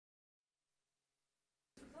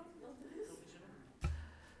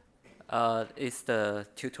It's the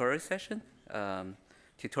tutorial session,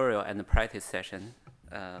 tutorial and practice session.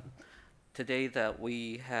 Today that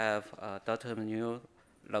we have Dr. Manuel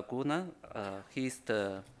Laguna. He's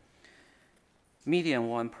the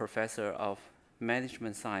Medium I professor of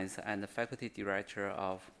management science and the faculty director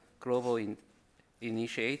of global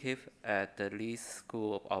initiative at the Lee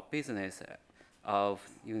School of Business of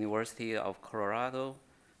University of Colorado,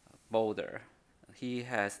 Boulder. He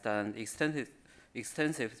has done extensive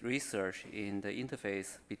research in the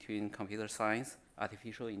interface between computer science,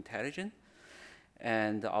 artificial intelligence,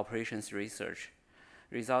 and operations research,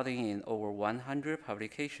 resulting in over 100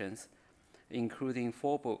 publications, including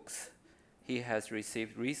 4 books. He has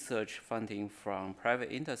received research funding from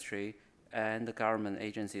private industry and government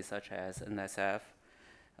agencies such as NSF,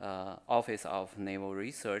 Office of Naval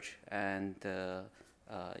Research, and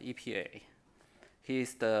EPA. He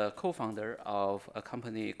is the co-founder of a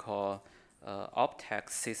company called Optech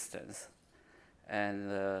Systems,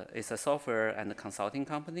 and it's a software and consulting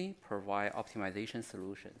company, provide optimization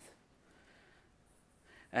solutions.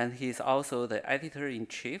 And he's also the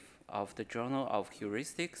editor-in-chief of the Journal of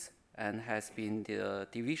Heuristics and has been the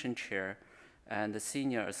division chair and the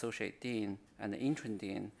senior associate dean and the interim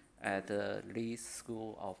dean at the Lee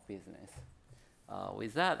School of Business.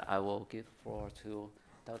 With that, I will give the floor to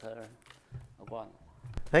Dr. Laguna.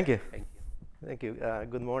 Thank you. Thank you. Thank you.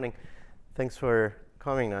 Good morning. Thanks for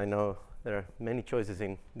coming. I know there are many choices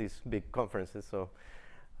in these big conferences, so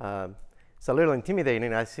it's a little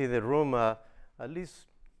intimidating. I see the room, at least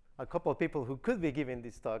a couple of people who could be giving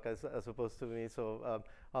this talk as opposed to me, so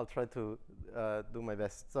I'll try to do my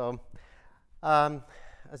best. So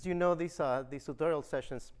as you know, these tutorial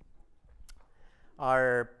sessions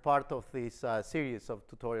are part of this series of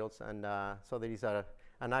tutorials, and so there is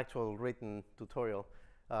an actual written tutorial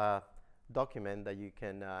document that you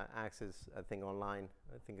can access, I think, online.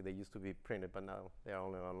 I think they used to be printed, but now they are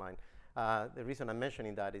only online. The reason I'm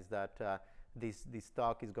mentioning that is that this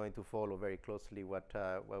talk is going to follow very closely what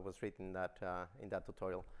was written in that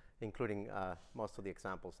tutorial, including most of the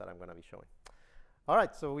examples that I'm going to be showing. All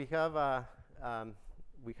right, so we have a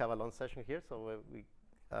long session here, so we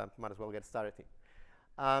might as well get started.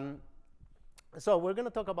 So we're going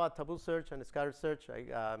to talk about taboo search and scattered search.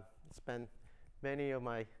 I spent many of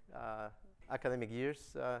my academic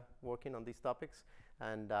years working on these topics,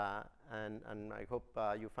 and I hope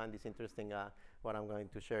you find this interesting, what I'm going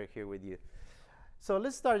to share here with you. So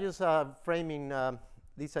let's start just framing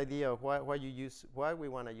this idea of why we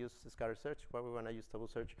want to use scattered search, why we want to use taboo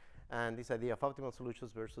search, and this idea of optimal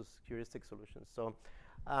solutions versus heuristic solutions. So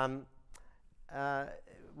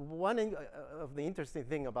one of the interesting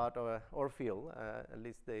thing about our field, at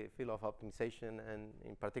least the field of optimization, and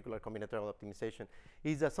in particular combinatorial optimization,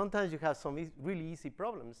 is that sometimes you have some really easy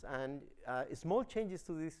problems, and small changes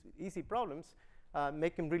to these easy problems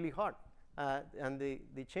make them really hard. And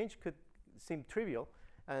the change could seem trivial,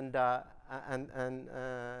 but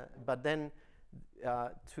then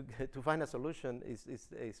to find a solution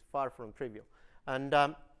is far from trivial.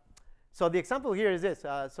 And so the example here is this.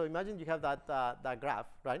 So imagine you have that graph,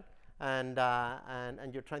 right? And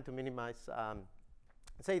you're trying to minimize,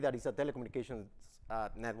 say that it's a telecommunications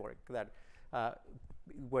network that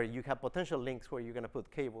where you have potential links where you're going to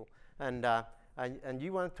put cable, and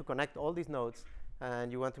you want to connect all these nodes,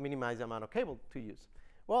 and you want to minimize the amount of cable to use.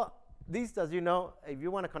 Well, this, as you know, if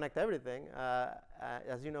you want to connect everything,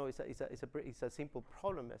 as you know, it's a simple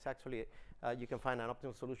problem. It's actually you can find an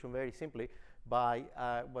optimal solution very simply by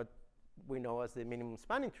what we know as the minimum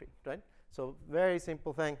spanning tree, right? So very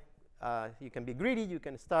simple thing. You can be greedy. You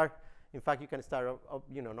can start. In fact, you can start.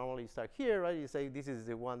 Normally you start here, right? You say this is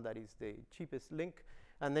the one that is the cheapest link,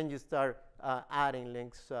 and then you start adding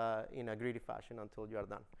links in a greedy fashion until you are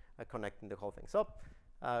done connecting the whole thing. So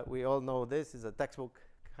we all know this is a textbook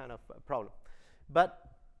kind of problem. But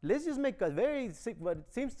let's just make a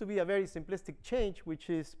what seems to be a very simplistic change, which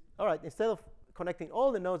is, all right, instead of connecting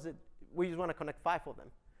all the nodes, we just want to connect 5 of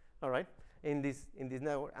them, all right, in this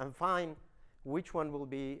network, and find which one will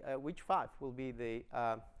be, which 5 will be the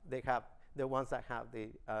ones that have the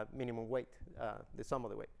minimum weight, the sum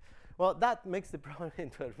of the weight. Well, that makes the problem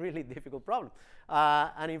into a really difficult problem.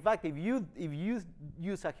 And in fact, if you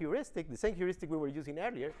use a heuristic, the same heuristic we were using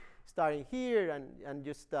earlier, starting here and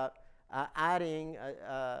just adding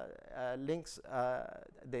links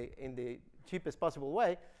in the cheapest possible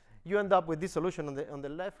way, you end up with this solution on the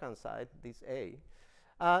left-hand side, this A.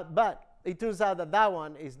 But it turns out that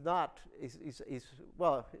one is not,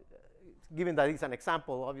 well, given that it's an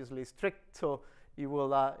example, obviously strict, so it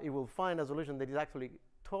will find a solution that is actually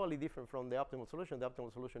totally different from the optimal solution. The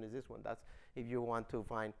optimal solution is this one. That's if you want to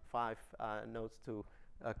find 5 nodes to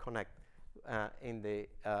connect in the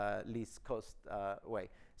least cost way.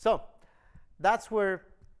 So that's where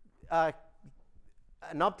an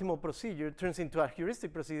optimal procedure turns into a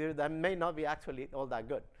heuristic procedure that may not be actually all that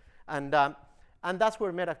good. And that's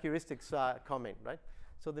where metaheuristics come in, right?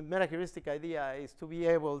 So the metaheuristic idea is to be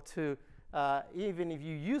able to, even if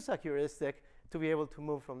you use a heuristic, to be able to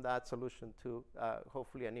move from that solution to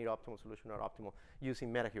hopefully a near optimal solution or optimal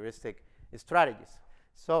using metaheuristic strategies.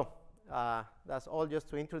 So that's all just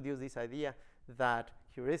to introduce this idea that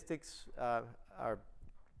heuristics are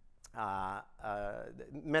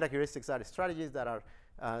metaheuristics are strategies that are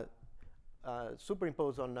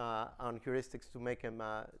superimposed on heuristics to make them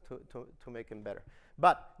to make them better.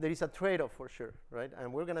 But there is a trade-off for sure, right?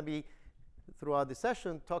 And we're going to be throughout the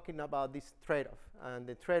session talking about this trade-off, and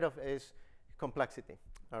the trade-off is complexity.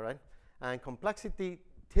 All right, and complexity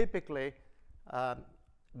typically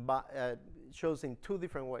shows in two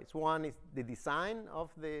different ways. One is the design of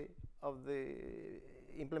the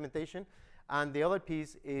implementation, and the other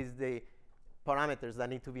piece is the parameters that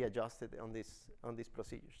need to be adjusted on these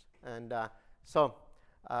procedures. And so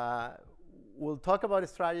we'll talk about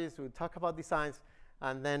strategies, we'll talk about designs,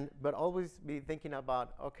 and then but always be thinking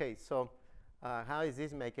about, okay, so how is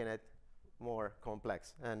this making it more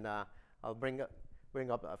complex? And I'll bring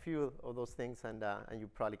up a few of those things, and you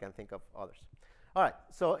probably can think of others. All right,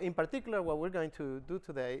 so in particular, what we're going to do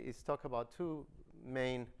today is talk about two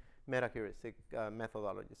main metaheuristic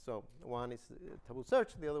methodologies. So one is Tabu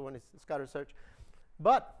search, the other one is scatter search.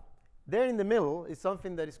 But there in the middle is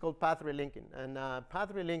something that is called path relinking. And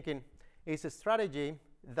path relinking is a strategy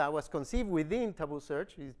that was conceived within Tabu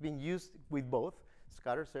search. It's been used with both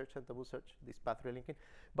scatter search and Tabu search, this path relinking,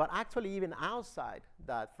 but actually even outside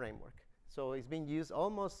that framework. So it's been used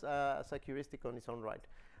almost as a heuristic on its own right.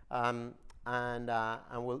 And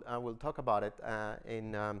we'll talk about it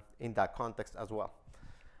in that context as well.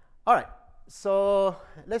 All right, so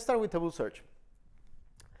let's start with Tabu search.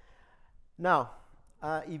 Now,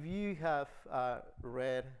 if you have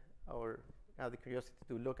read or have the curiosity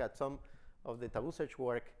to look at some of the Tabu search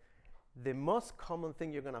work, the most common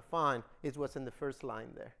thing you're going to find is what's in the first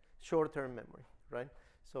line there, short-term memory, right?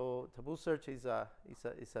 So Tabu search is a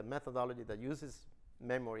methodology that uses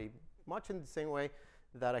memory much in the same way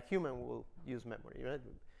that a human will use memory, right?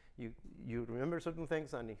 You remember certain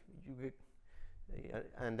things, and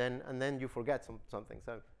then you forget some things.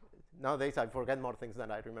 Nowadays, I forget more things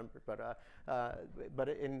than I remember. But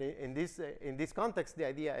in this context, the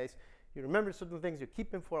idea is you remember certain things, you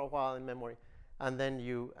keep them for a while in memory, and then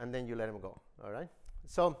you let them go. All right.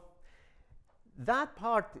 So that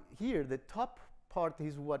part here, the top part,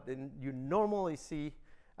 is what you normally see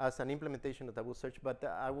as an implementation of Tabu search. But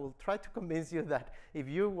I will try to convince you that if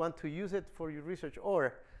you want to use it for your research,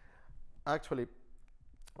 or actually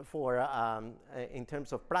for in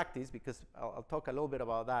terms of practice, because I'll talk a little bit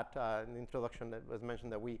about that in the introduction. That was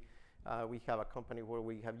mentioned that we have a company where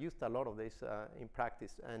we have used a lot of this in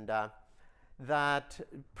practice, and that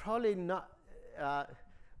probably not,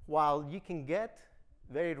 while you can get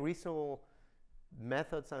very reasonable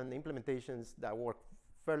methods and implementations that work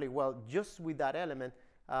fairly well just with that element,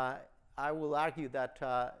 I will argue that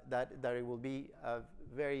it will be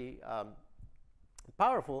very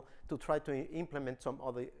powerful to try to implement some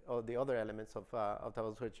of the other elements of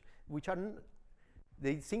Tabu search, which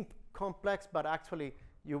they seem complex, but actually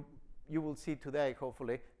you will see today,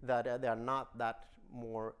 hopefully, that they are not that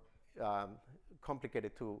more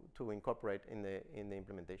complicated to incorporate in the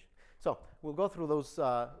implementation. So we'll go through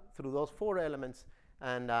those four elements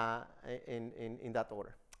and in that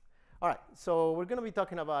order. All right, so we're going to be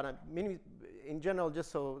talking about in general,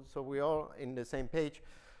 just so we're all in the same page.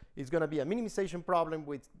 It's going to be a minimization problem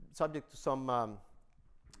with subject to some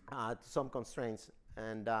constraints,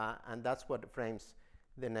 and that's what frames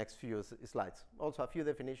the next few slides. Also, a few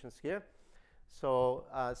definitions here. So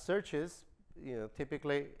searches,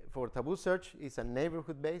 typically for Tabu search is a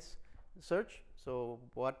neighborhood-based search. So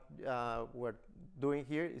what we're doing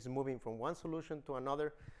here is moving from one solution to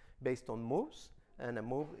another based on moves, and a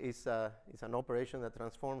move is an operation that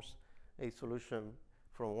transforms a solution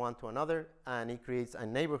from one to another, and it creates a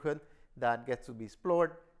neighborhood that gets to be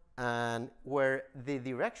explored, and where the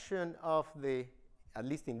direction of at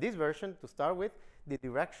least in this version to start with, the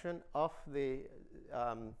direction of the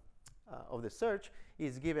search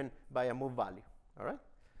is given by a move value. All right.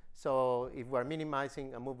 So if we're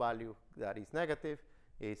minimizing, a move value that is negative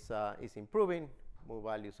is improving. Move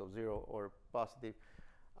values of 0 or positive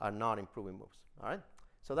are not improving moves. All right.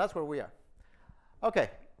 So that's where we are.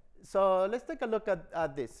 Okay. So let's take a look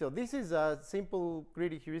at this. So this is a simple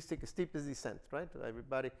greedy heuristic steepest descent, right?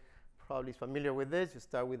 Everybody probably is familiar with this. You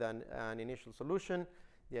start with an initial solution.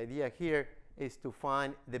 The idea here is to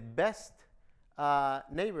find the best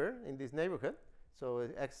neighbor in this neighborhood. So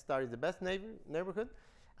X star is the best neighborhood.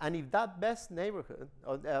 And if that best neighborhood,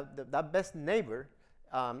 or that best neighbor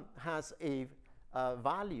has a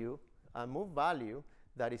value, a move value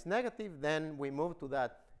that is negative, then we move to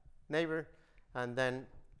that neighbor, and then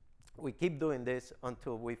we keep doing this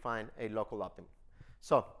until we find a local optimum.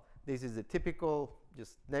 So this is the typical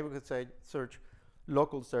just neighborhood search,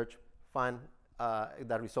 local search, find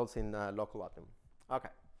that results in local optimum. Okay.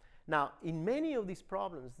 Now, in many of these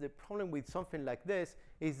problems, the problem with something like this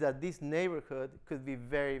is that this neighborhood could be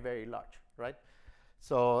very, very large, right?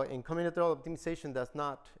 So in combinatorial optimization, that's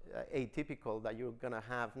not atypical that you're going to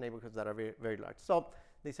have neighborhoods that are very, very large. So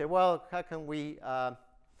they say, well, how can we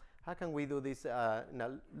do this a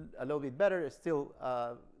little bit better, still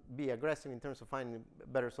be aggressive in terms of finding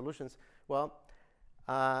better solutions? Well,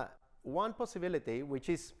 one possibility, which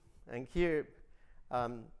is, and here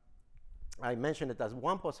I mention it as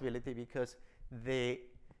one possibility because the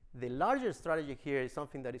larger strategy here is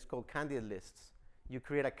something that is called candidate lists. You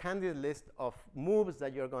create a candidate list of moves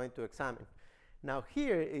that you're going to examine. Now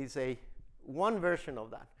here is one version of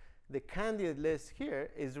that. The candidate list here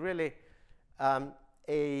is really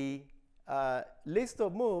a list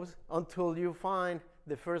of moves until you find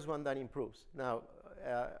the first one that improves. Now,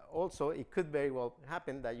 also, it could very well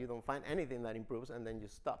happen that you don't find anything that improves and then you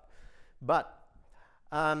stop. But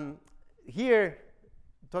here,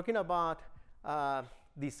 talking about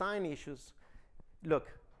design issues, look,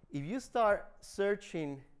 if you start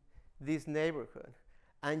searching this neighborhood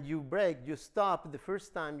and you stop the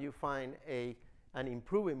first time you find an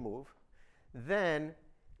improving move, then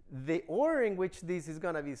the order in which this is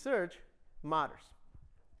going to be searched matters,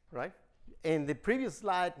 right? In the previous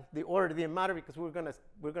slide, the order didn't matter because we're going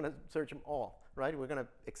to search them all, right? We're going to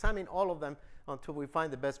examine all of them until we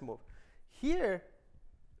find the best move. Here,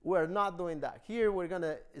 we're not doing that. Here, we're going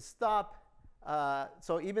to stop.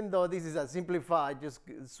 So even though this is a simplified, just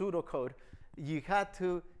pseudocode, you had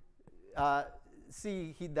to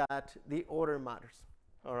see that the order matters,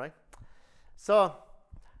 all right? So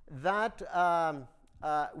that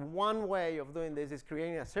one way of doing this is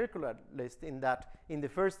creating a circular list in that in the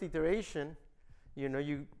first iteration,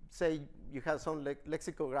 you say you have some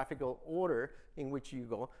lexicographical order in which you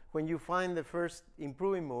go. When you find the first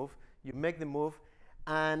improving move, you make the move.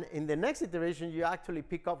 And in the next iteration, you actually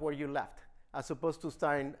pick up where you left, as opposed to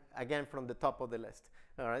starting again from the top of the list.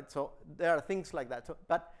 All right, so there are things like that. So,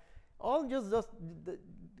 but all just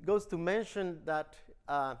goes to mention that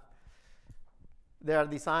there are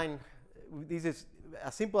design. This is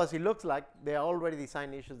as simple as it looks like. There are already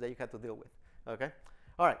design issues that you have to deal with. Okay,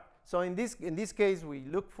 all right. So in this case, we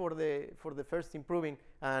look for the first improving,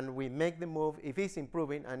 and we make the move if it's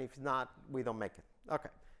improving, and if not, we don't make it. Okay,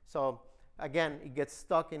 so. Again, it gets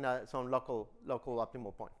stuck in some local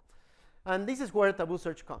optimal point. And this is where Tabu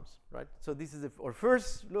search comes, right? So this is our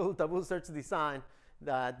first little Tabu search design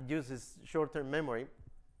that uses short-term memory.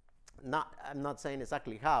 I'm not saying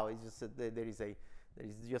exactly how. It's just that there is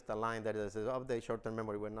just a line that says update short-term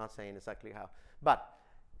memory. We're not saying exactly how. But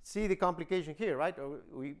see the complication here, right?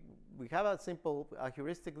 We have a simple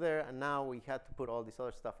heuristic there, and now we had to put all this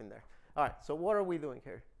other stuff in there. All right, so what are we doing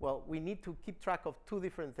here? Well, we need to keep track of two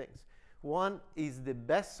different things. One is the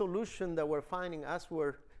best solution that we're finding as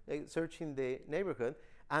we're searching the neighborhood,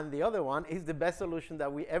 and the other one is the best solution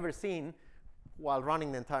that we ever seen while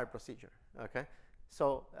running the entire procedure. Okay,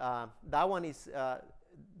 so that one is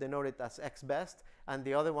denoted as X best, and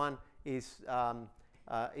the other one is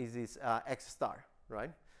this X star,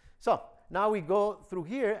 right? So now we go through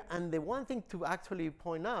here, and the one thing to actually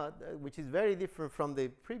point out, which is very different from the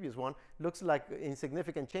previous one, looks like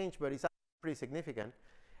insignificant change, but it's actually pretty significant,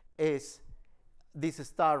 is this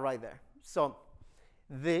star right there. So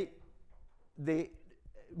the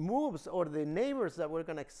moves or the neighbors that we're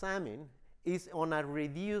going to examine is on a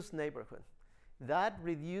reduced neighborhood. That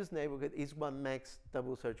reduced neighborhood is what makes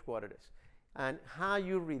Tabu search what it is. And how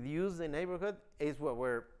you reduce the neighborhood is what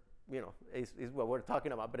we're, is what we're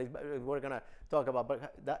talking about. But we're going to talk about,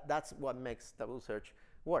 but that's what makes Tabu search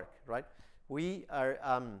work, right? We are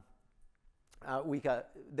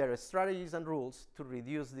there are strategies and rules to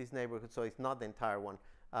reduce this neighborhood, so it's not the entire one,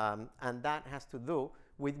 and that has to do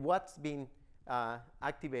with what's been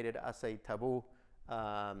activated as a Tabu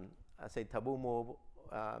move,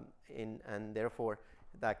 and therefore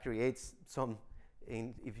that creates some,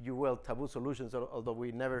 if you will, Tabu solutions. Although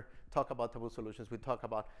we never talk about Tabu solutions, we talk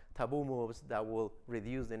about Tabu moves that will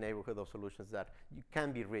reduce the neighborhood of solutions that you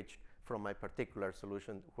can be reached from a particular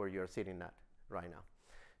solution where you're sitting at right now.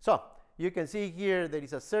 So you can see here there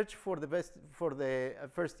is a search for the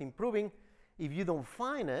first improving, If you don't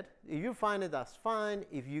find it, if you find it, that's fine.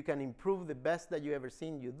 If you can improve the best that you ever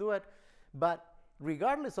seen, you do it. But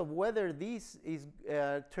regardless of whether this is,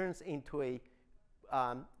 turns into a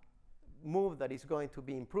move that is going to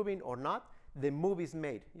be improving or not, the move is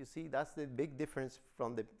made. You see, that's the big difference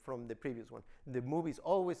from the previous one. The move is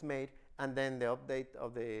always made, and then the update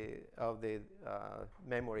of the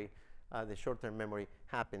memory, the short-term memory,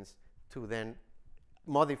 happens to then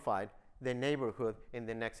modify the neighborhood in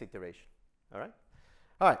the next iteration. All right?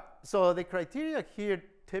 All right, so the criteria here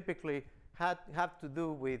typically have to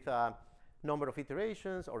do with number of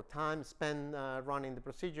iterations or time spent running the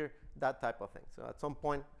procedure, that type of thing. So at some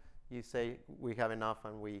point, you say we have enough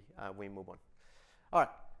and we move on. All right,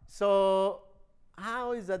 so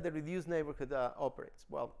how is that the reduced neighborhood operates?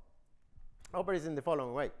 Well, operates in the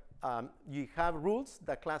following way. You have rules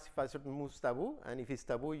that classify certain moves taboo, and if it's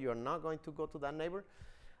taboo, you're not going to go to that neighbor.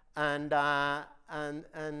 And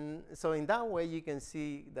so in that way, you can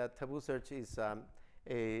see that taboo search is a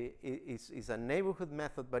neighborhood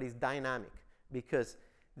method, but it's dynamic because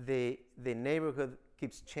the neighborhood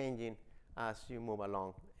keeps changing as you move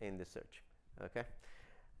along in the search. Okay.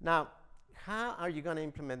 Now, how are you going to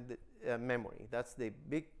implement the memory? That's the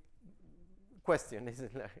big question,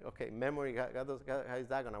 isn't it? Okay, memory, how is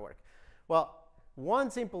that going to work? Well, one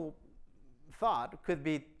simple thought could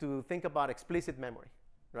be to think about explicit memory,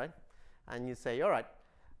 right? And you say, all right,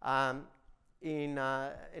 in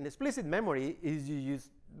explicit memory is you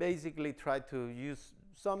basically try to use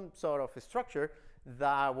some sort of a structure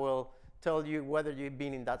that will tell you whether you've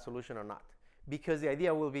been in that solution or not. Because the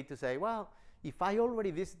idea will be to say, well, if I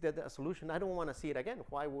already visited a solution, I don't want to see it again.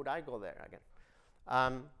 Why would I go there again?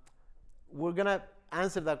 We're going to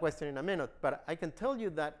answer that question in a minute, but I can tell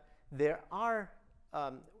you that there are,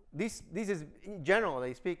 this is,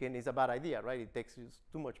 generally speaking, is a bad idea, right? It takes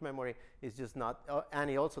too much memory. It's just not,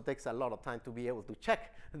 and it also takes a lot of time to be able to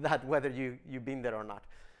check that whether you've been there or not.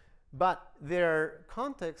 But there are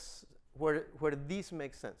contexts where this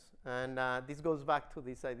makes sense. And this goes back to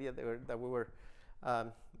this idea that we were,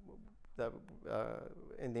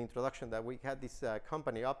 in the introduction, that we had this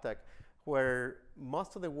company, Optech, where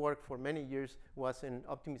most of the work for many years was in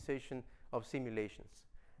optimization of simulations.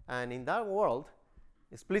 And in that world,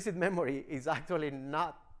 explicit memory is actually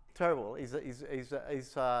not terrible, is a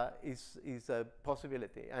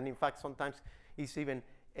possibility. And in fact, sometimes it's even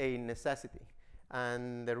a necessity.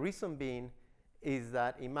 And the reason being is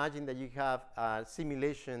that imagine that you have a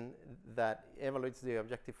simulation that evaluates the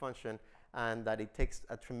objective function and that it takes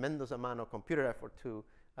a tremendous amount of computer effort to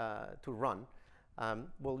run.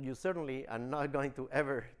 Well, you certainly are not going to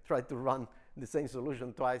ever try to run the same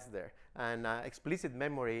solution twice there. And explicit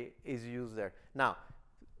memory is used there. Now,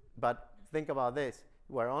 but think about this.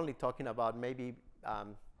 We're only talking about maybe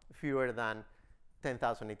fewer than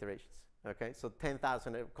 10,000 iterations. Okay, so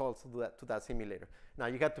 10,000 calls to that simulator. Now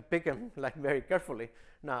you have to pick them like very carefully.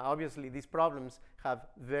 Now, obviously, these problems have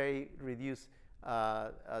very reduced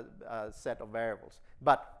set of variables.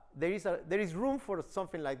 But there is room for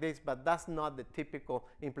something like this, but that's not the typical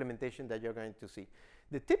implementation that you're going to see.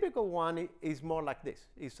 The typical one is more like this.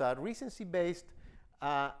 It's a recency-based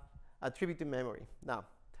attributed memory. Now,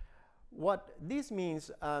 what this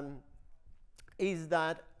means is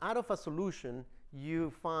that out of a solution,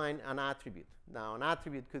 you find an attribute. Now, an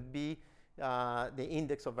attribute could be the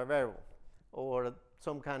index of a variable, or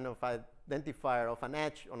some kind of identifier of an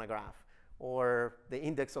edge on a graph, or the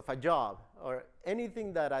index of a job, or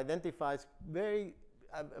anything that identifies a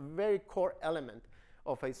very core element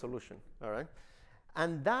of a solution, all right?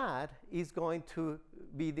 And that is going to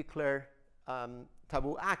be declared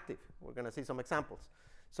taboo active. We're going to see some examples.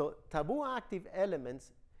 So taboo active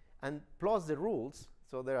elements and plus the rules,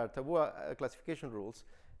 so there are taboo classification rules,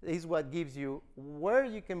 is what gives you where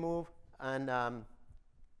you can move and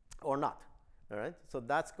or not, all right? So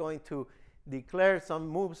that's going to declare some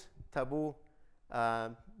moves taboo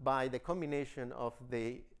by the combination of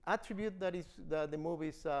the attribute that the move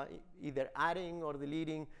is either adding or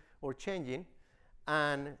deleting or changing,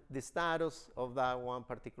 and the status of that one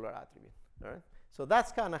particular attribute, all right? So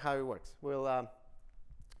that's kind of how it works. We'll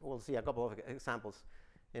see a couple of examples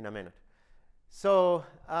in a minute. So,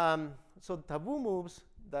 so taboo moves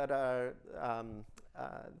that are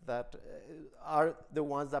the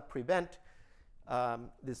ones that prevent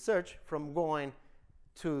the search from going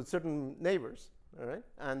to certain neighbors, all right?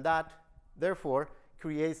 And that, therefore,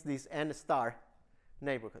 creates this n star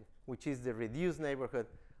neighborhood, which is the reduced neighborhood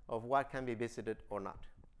of what can be visited or not,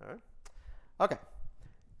 all right? Okay,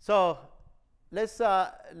 so let's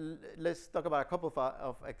talk about a couple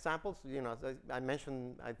of examples. You know, I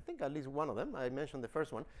mentioned, I think at least one of them. I mentioned the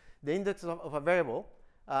first one. The index of a variable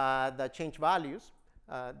that change values.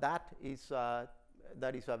 That is a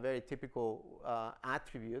very typical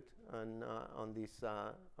attribute on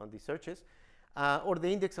these searches. Or the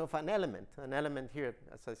index of an element. An element here,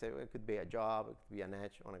 as I said, it could be a job, it could be an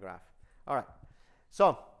edge on a graph. All right.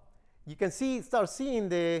 So you can start seeing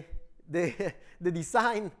the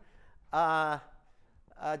design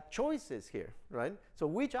choices here, right? So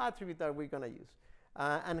which attribute are we going to use?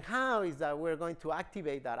 And how is that we're going to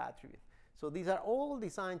activate that attribute? So these are all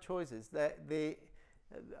design choices.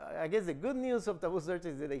 I guess the good news of Tabu search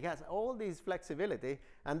is that it has all this flexibility,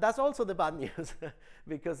 and that's also the bad news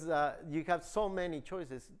because you have so many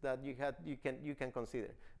choices that you can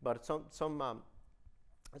consider. But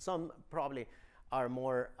some probably are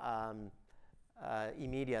more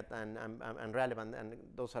immediate and relevant, and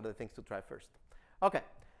those are the things to try first. Okay,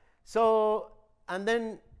 so and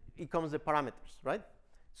then it comes the parameters, right?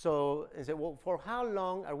 So and say, well, for how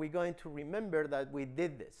long are we going to remember that we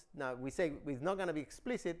did this? Now we say it's not going to be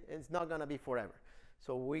explicit; it's not going to be forever.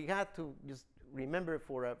 So we had to just remember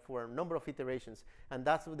for a number of iterations, and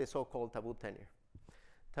that's the so-called Tabu tenure.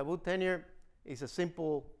 Tabu tenure is a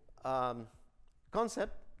simple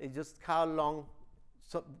concept. It's just how long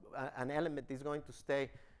an element is going to stay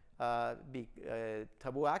be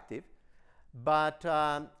Tabu active, but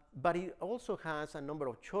it also has a number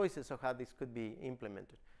of choices of how this could be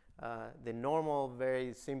implemented. The normal,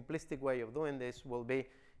 very simplistic way of doing this will be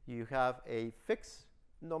you have a fixed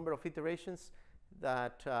number of iterations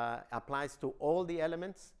that applies to all the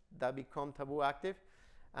elements that become Tabu active,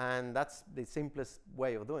 and that's the simplest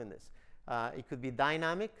way of doing this. It could be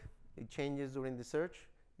dynamic. It changes during the search.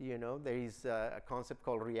 There is a concept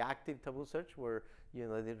called reactive Tabu search where,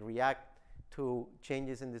 they react to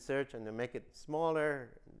changes in the search and they make it smaller,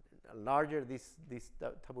 larger, these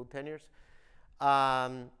Tabu tenures.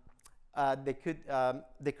 They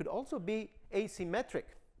could also be asymmetric.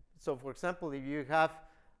 So, for example, if you have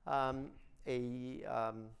a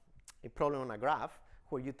problem on a graph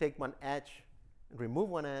where you take one edge, remove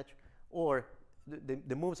one edge, or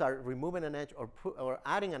the moves are removing an edge or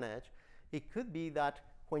adding an edge, it could be that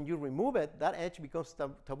when you remove it, that edge becomes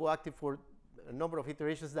Tabu active for a number of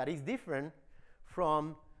iterations that is different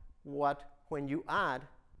from when you add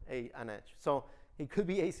an edge. So it could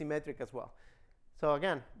be asymmetric as well. So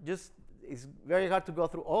again, it's very hard to go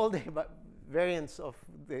through all the variants of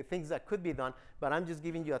the things that could be done, but I'm just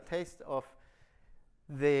giving you a taste of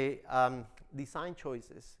the design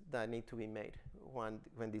choices that need to be made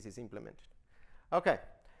when this is implemented. Okay.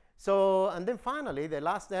 So, and then finally, the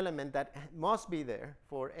last element that must be there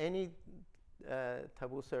for any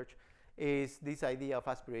Tabu search is this idea of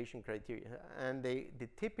aspiration criteria. And the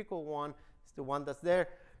typical one is the one that's there,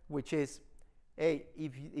 which is, hey,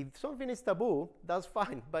 if something is Tabu, that's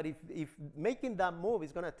fine. But if making that move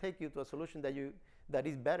is going to take you to a solution that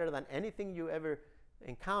is better than anything you ever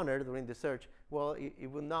encountered during the search, well, it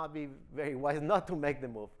would not be very wise not to make the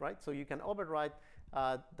move, right? So you can override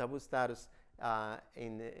Tabu status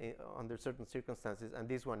under certain circumstances, and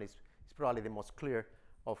this one is probably the most clear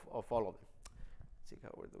of all of them. Let's see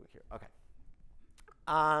how we're doing here. Okay.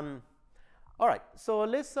 All right. So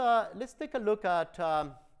let's take a look at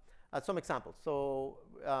some examples. So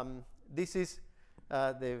this is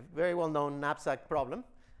the very well-known knapsack problem,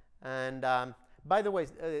 and by the way,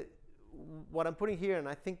 what I'm putting here, and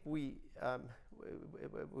I think we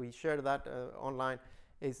shared that online,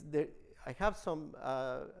 is there. I have some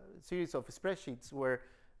series of spreadsheets where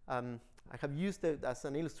I have used it as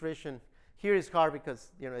an illustration. Here is hard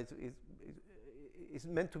because it's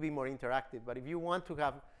meant to be more interactive. But if you want to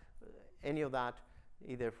have any of that,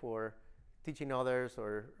 either for teaching others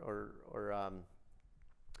or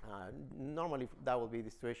normally that will be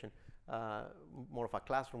the situation, more of a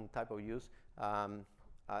classroom type of use.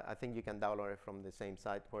 I think you can download it from the same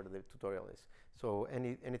site where the tutorial is. So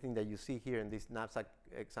anything that you see here in these knapsack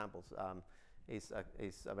examples is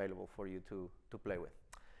available for you to play with.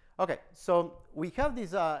 Okay, so we have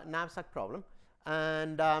this knapsack problem,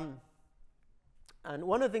 and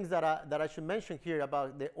one of the things that I should mention here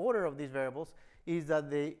about the order of these variables is that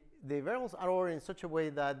the variables are ordered in such a way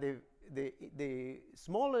that the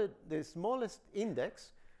smallest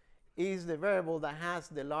index is the variable that has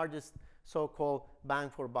the largest so-called bang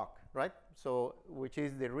for buck, right? So which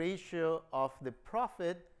is the ratio of the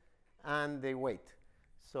profit and the weight.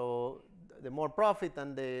 So the more profit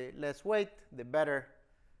and the less weight, the better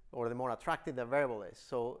or the more attractive the variable is.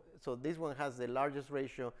 So this one has the largest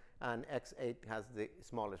ratio and X8 has the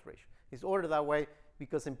smallest ratio. It's ordered that way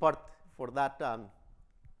because in part for that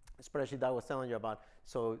spreadsheet I was telling you about,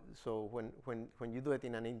 so when you do it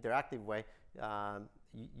in an interactive way,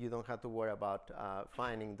 you don't have to worry about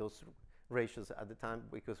finding those ratios at the time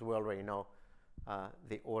because we already know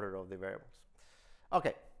the order of the variables.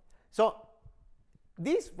 Okay, so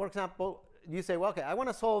this, for example, you say, well, okay, I want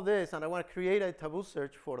to solve this and I want to create a Tabu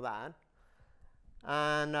search for that.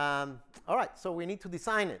 And all right, so we need to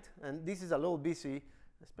design it. And this is a little busy,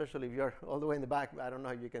 especially if you're all the way in the back. I don't know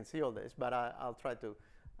if you can see all this, but I'll try to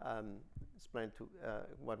explain to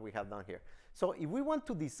what we have done here. So if we want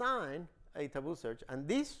to design a Tabu search, and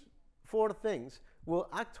these 4 things will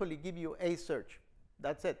actually give you a search.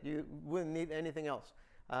 That's it. You wouldn't need anything else.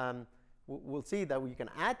 We'll see that we can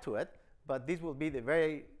add to it, but this will be the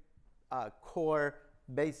very core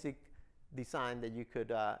basic design that you could,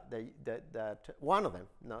 that one of them,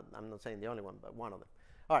 I'm not saying the only one, but one of them.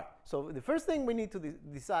 All right, so the first thing we need to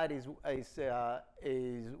decide is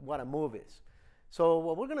what a move is. So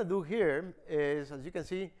what we're going to do here is, as you can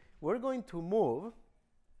see, we're going to move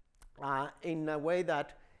in a way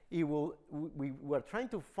that we're trying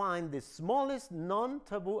to find the smallest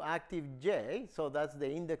non-Tabu active j, so that's the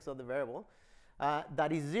index of the variable,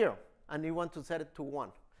 that is 0, and we want to set it to 1.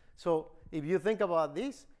 So if you think about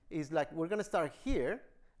this, it's like we're going to start here,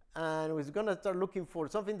 and we're going to start looking for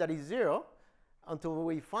something that is 0 until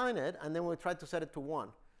we find it, and then we try to set it to 1.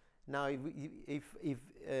 Now,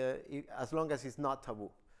 as long as it's not Tabu,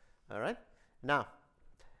 all right? Now,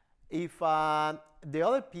 if the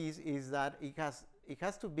other piece is that it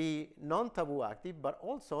has to be non-Tabu active, but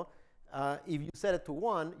also if you set it to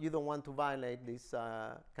 1, you don't want to violate this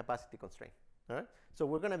capacity constraint. All right? So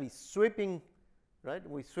we're going to be sweeping, right?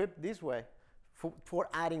 We sweep this way for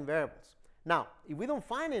adding variables. Now, if we don't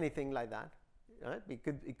find anything like that, right?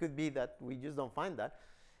 It could be that we just don't find that.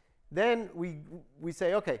 Then we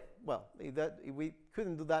say, okay, well, if we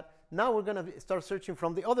couldn't do that, now we're going to start searching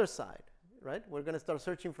from the other side, right? We're going to start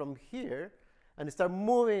searching from here and start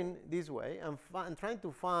moving this way and trying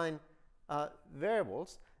to find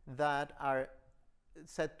variables that are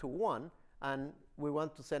set to 1, and we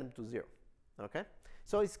want to set them to 0. Okay?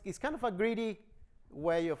 So it's kind of a greedy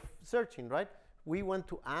way of searching, right? We want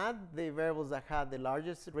to add the variables that have the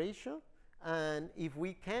largest ratio, and if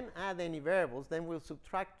we can add any variables, then we'll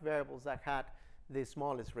subtract variables that had the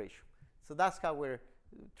smallest ratio. So that's how we're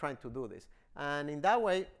trying to do this. And in that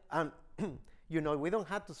way, you know, we don't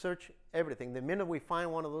have to search everything. The minute we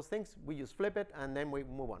find one of those things, we just flip it, and then we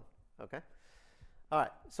move on. Okay? All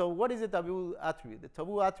right. So what is the Tabu attribute? The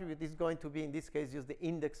Tabu attribute is going to be, in this case, just the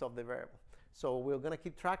index of the variable. So we're going to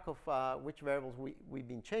keep track of which variables we've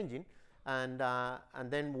been changing, and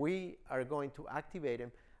then we are going to activate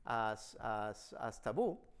them as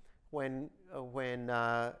Tabu when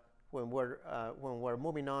we're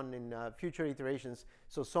moving on in future iterations.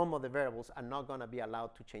 So some of the variables are not going to be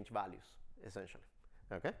allowed to change values, essentially.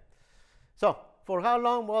 Okay. So for how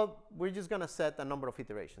long? Well, we're just going to set a number of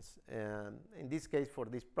iterations. In this case, for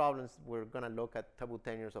these problems, we're going to look at Tabu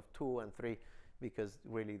tenures of 2 and 3 because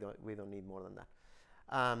really we don't need more than that.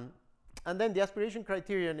 And then the aspiration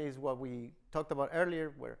criterion is what we talked about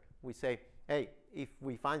earlier, where we say, hey, if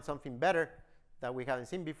we find something better that we haven't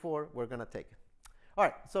seen before, we're going to take it. All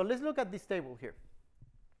right, so let's look at this table here.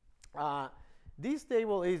 This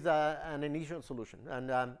table is an initial solution,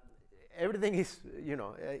 and everything is, you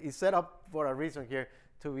know, is set up for a reason here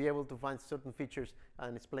to be able to find certain features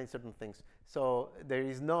and explain certain things. So there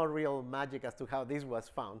is no real magic as to how this was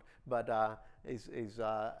found, but all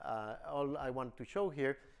I want to show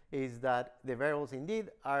here is that the variables indeed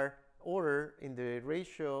are ordered in the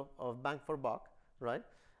ratio of bang for buck, right?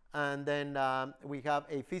 And then we have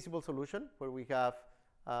a feasible solution where we have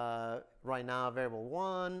right now variable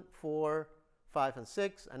 1, 4, 5, and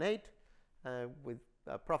 6, and 8 with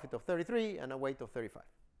a profit of 33 and a weight of 35.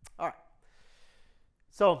 All right.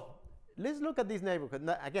 So let's look at this neighborhood.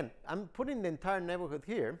 Now, again, I'm putting the entire neighborhood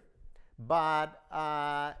here, but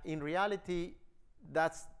in reality,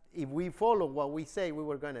 that's if we follow what we say we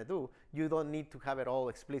were going to do, you don't need to have it all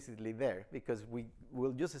explicitly there because we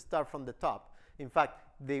will just start from the top. In fact,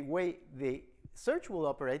 the way the search will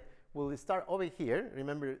operate will start over here.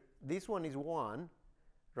 Remember, this one is 1,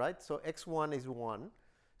 right? So x1 is 1.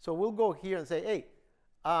 So we'll go here and say, hey,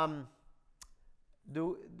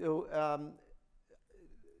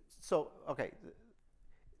 so, okay,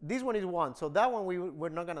 this one is 1, so that one we're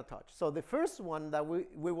not going to touch. So the first one that we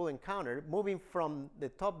will encounter, moving from the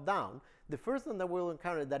top down, the first one that we'll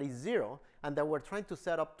encounter that is 0, and that we're trying to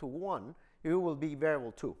set up to 1, it will be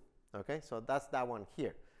variable 2. Okay, so that's that one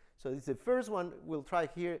here. So it's the first one we'll try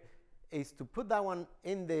here is to put that one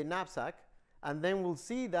in the knapsack, and then we'll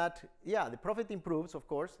see that, yeah, the profit improves, of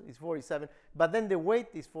course, it's 47, but then the weight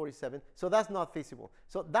is 47, so that's not feasible.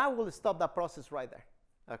 So that will stop that process right there.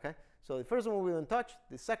 Okay, so the first one we won't touch,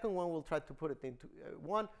 the second one we'll try to put it into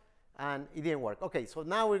 1, and it didn't work. Okay, so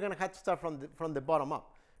now we're going to have to start from the bottom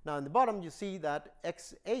up. Now, in the bottom, you see that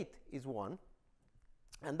x8 is 1,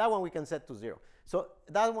 and that one we can set to 0. So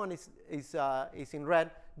that one is in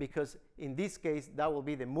red, because in this case, that will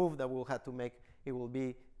be the move that we'll have to make. It will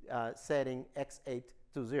be setting x8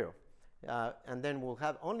 to 0. And then we'll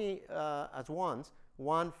have only as ones,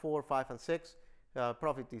 1, 4, 5, and 6.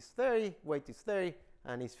 Profit is 30, weight is 30,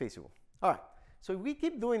 and it's feasible. All right, so if we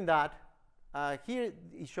keep doing that, here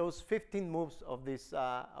it shows 15 moves of this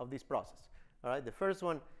process. All right, the first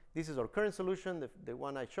one, this is our current solution, the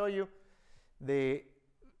one I show you.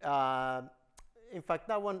 In fact,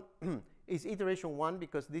 that one is iteration 1,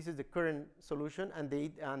 because this is the current solution, and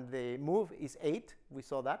the move is 8. We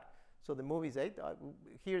saw that. So the move is 8.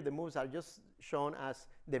 Here the moves are just shown as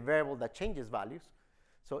the variable that changes values.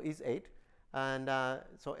 So it's 8. And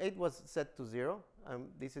so 8 was set to 0.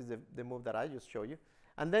 This is the move that I just showed you.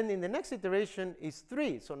 And then in the next iteration is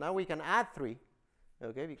 3. So now we can add 3,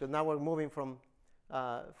 okay, because now we're moving from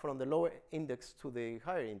the lower index to the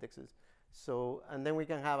higher indexes. So, and then we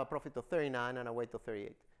can have a profit of 39 and a weight of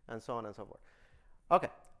 38, and so on and so forth. Okay,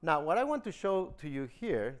 now what I want to show to you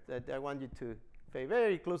here, that I want you to pay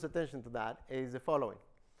very close attention to that, is the following.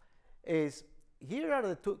 Here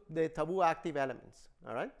are the Tabu active elements,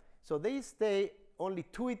 all right? So they stay only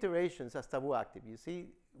 2 iterations as Tabu active. You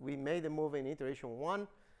see, we made the move in iteration 1,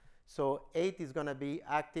 so 8 is going to be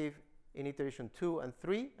active in iteration 2 and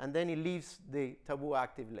 3, and then it leaves the Tabu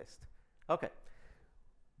active list. Okay.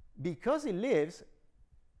 Because it leaves,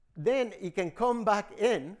 then it can come back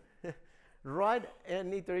in right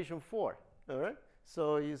in iteration 4, all right?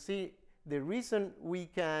 So you see, the reason we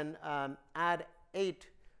can add 8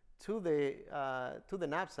 to the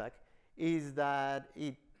knapsack is that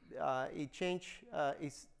it changed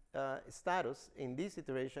its status in this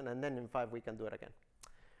iteration, and then in 5 we can do it again.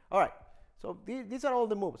 All right, so these are all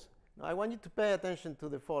the moves. Now I want you to pay attention to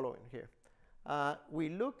the following here. We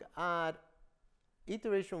look at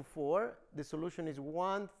iteration 4, the solution is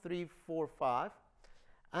 1, 3, 4, 5,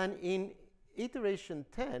 and in iteration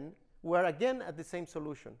 10, we're again at the same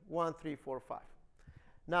solution, 1, 3, 4, 5.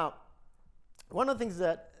 Now, one of the things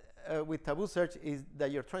that with Tabu search is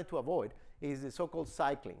that you're trying to avoid is the so-called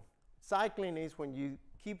cycling. Cycling is when you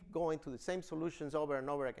keep going to the same solutions over and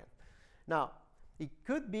over again. Now, it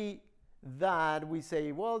could be that we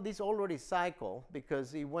say, well, this already cycled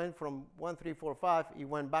because it went from 1, 3, 4, 5, it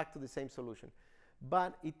went back to the same solution.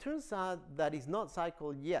 But it turns out that it's not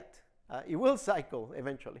cycled yet. It will cycle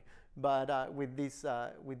eventually, but with this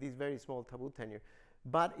very small Tabu tenure.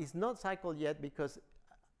 But it's not cycled yet because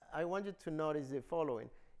I want you to notice the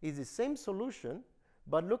following. It's the same solution,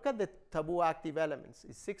 but look at the Tabu active elements.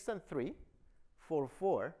 It's 6 and 3, 4,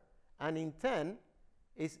 4, and in 10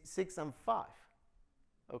 is 6 and 5.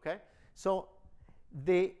 Okay? So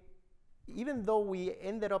even though we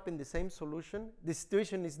ended up in the same solution, the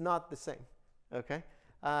situation is not the same. Okay?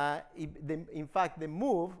 In fact, the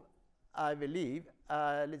move, I believe,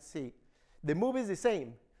 let's see, the move is the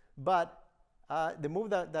same, but the move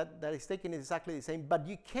that is taken is exactly the same, but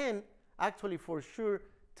you can actually for sure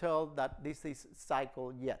tell that this is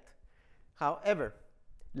cycled yet. However,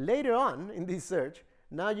 later on in this search,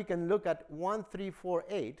 now you can look at 1, 3, 4,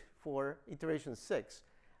 8 for iteration 6,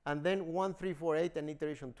 and then 1, 3, 4, 8 and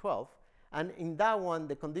iteration 12, and in that one,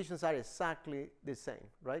 the conditions are exactly the same,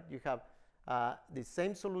 right? You have the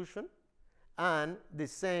same solution and the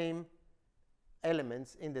same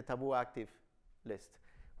elements in the Tabu active list.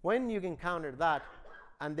 When you encounter that,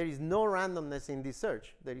 and there is no randomness in this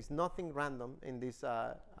search, there is nothing random in this,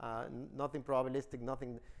 nothing probabilistic,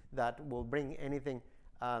 nothing that will bring anything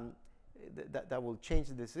that will change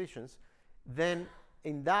the decisions, then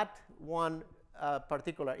in that one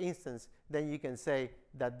particular instance, then you can say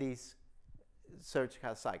that this search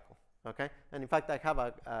has cycled. Okay, and in fact, I have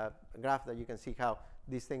a graph that you can see how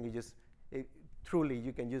this thing is just truly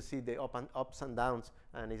you can just see the ups and downs,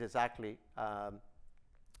 and it's exactly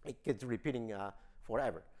it gets repeating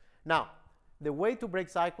forever. Now, the way to break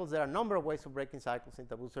cycles, there are a number of ways of breaking cycles in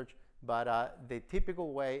Tabu search, but the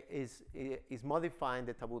typical way is modifying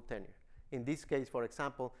the Tabu tenure. In this case, for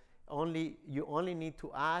example, you only need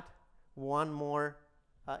to add one more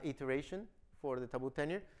iteration for the Tabu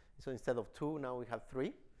tenure. So instead of 2, now we have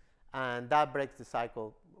 3. And that breaks the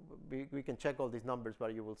cycle. We can check all these numbers,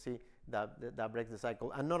 but you will see that breaks the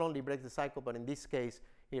cycle. And not only breaks the cycle, but in this case,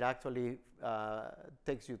 it actually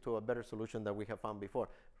takes you to a better solution that we have found before.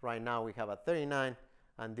 Right now, we have a 39,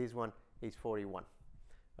 and this one is 41.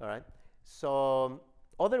 All right. So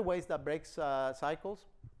other ways that breaks cycles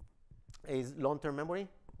is long-term memory.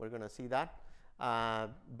 We're going to see that.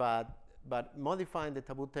 But modifying the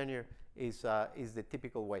Tabu tenure is the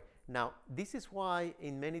typical way. Now, this is why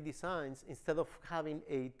in many designs, instead of having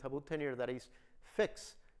a Tabu tenure that is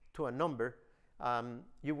fixed to a number,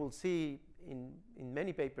 you will see in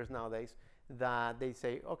many papers nowadays that they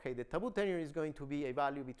say, okay, the Tabu tenure is going to be a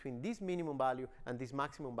value between this minimum value and this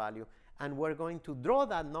maximum value, and we're going to draw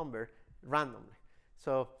that number randomly.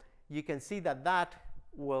 So you can see that that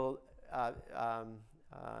will,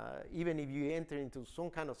 even if you enter into some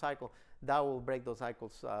kind of cycle, that will break those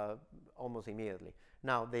cycles almost immediately.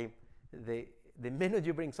 Now, the minute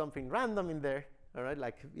you bring something random in there, all right,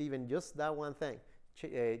 like even just that one thing,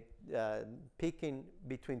 picking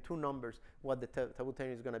between two numbers what the Tabu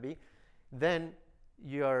tenure is going to be, then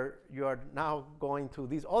you're now going to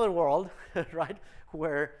this other world, right,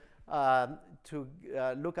 where to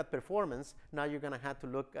look at performance, now you're going to have to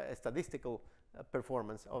look at statistical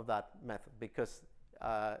performance of that method, because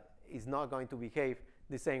it's not going to behave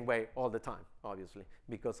the same way all the time, obviously,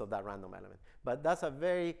 because of that random element. But that's a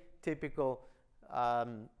very typical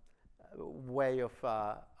way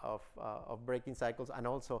of breaking cycles and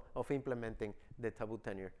also of implementing the Tabu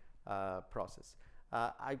tenure process.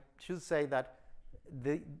 I should say that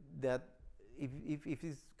if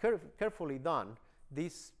it's carefully done,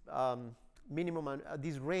 this minimum and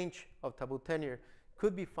this range of Tabu tenure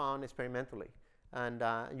could be found experimentally, and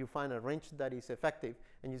you find a range that is effective,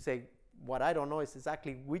 and you say, what I don't know is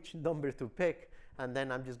exactly which number to pick, and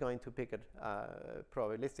then I'm just going to pick it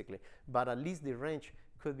probabilistically. But at least the range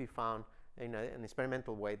could be found in an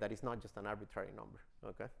experimental way that is not just an arbitrary number.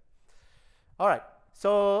 Okay. All right.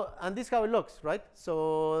 So, and this is how it looks, right?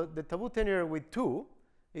 So the Tabu tenure with 2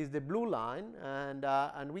 is the blue line,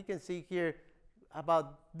 and we can see here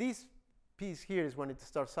about this piece here is when it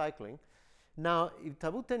starts cycling. Now, if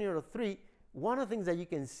Tabu tenure of 3, one of the things that you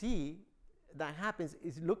can see that happens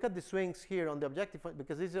is look at the swings here on the objective,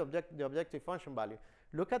 because this is the objective function value.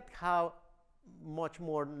 Look at how much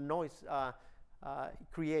more noise it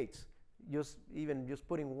creates, even just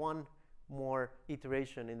putting one more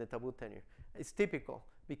iteration in the Tabu tenure. It's typical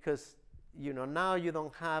because now you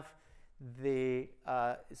don't have the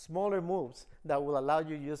smaller moves that will allow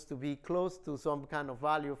you just to be close to some kind of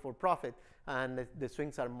value for profit, and the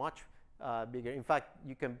swings are much bigger. In fact,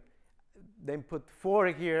 you can then put 4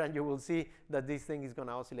 here, and you will see that this thing is going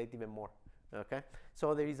to oscillate even more. Okay,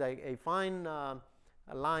 so there is a fine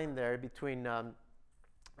line there between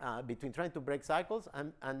trying to break cycles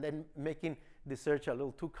and then making the search a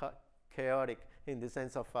little too chaotic in the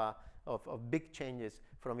sense of big changes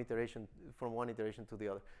from one iteration to the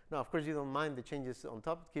other. Now, of course, you don't mind the changes on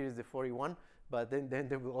top. Here is the 41, but then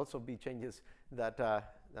there will also be changes that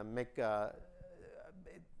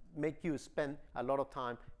make you spend a lot of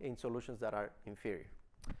time in solutions that are inferior.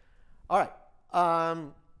 All right,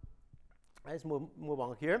 let's move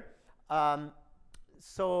on here.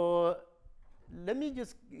 So let me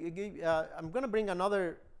just give, I'm going to bring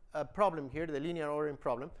another problem here, the linear ordering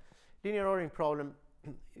problem. Linear ordering problem,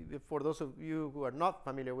 for those of you who are not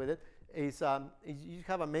familiar with it, is you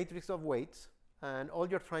have a matrix of weights, and all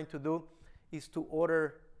you're trying to do is to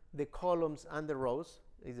order the columns and the rows.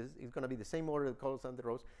 It's going to be the same order of the columns and the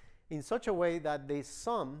rows in such a way that the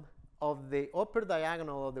sum of the upper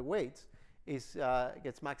diagonal of the weights gets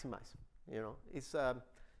maximized. It's a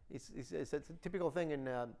typical thing in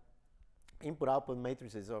input-output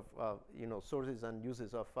matrices of sources and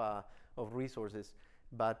uses of resources,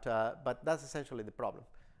 but that's essentially the problem.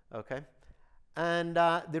 Okay, and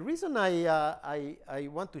the reason I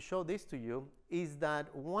want to show this to you is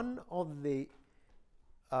that one of the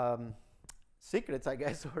secrets, I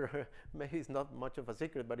guess, or maybe it's not much of a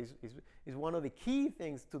secret, but is one of the key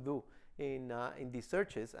things to do in these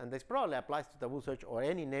searches, and this probably applies to Tabu search or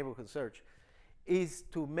any neighborhood search, is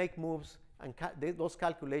to make moves and those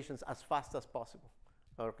calculations as fast as possible.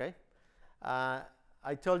 Okay,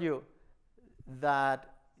 I told you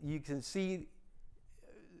that you can see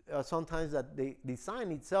sometimes that the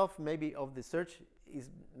design itself maybe of the search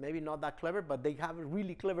is maybe not that clever, but they have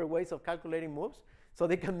really clever ways of calculating moves, so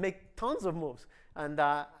they can make tons of moves and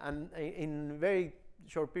in very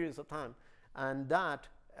short periods of time, and that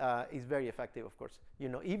is very effective, of course.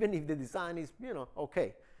 Even if the design is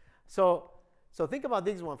okay. So think about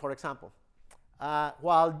this one, for example.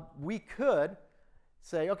 While we could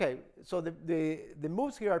say, okay, so the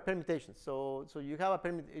moves here are permutations. So you have a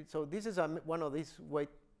permutation. So this is one of these weight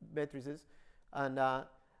matrices, and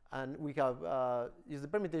we have is the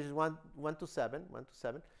permutations 1 to 7,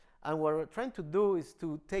 and what we're trying to do is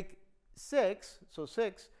to take 6,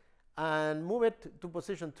 and move it to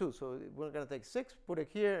position 2. So we're going to take 6, put it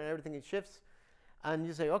here, and everything shifts, and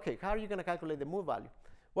you say, okay, how are you going to calculate the move value?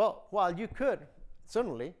 Well, while you could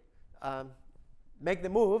certainly make the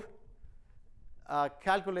move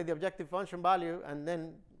calculate the objective function value and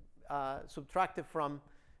then subtract it from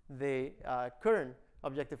the current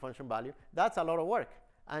objective function value, that's a lot of work,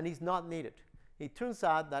 and it's not needed. It turns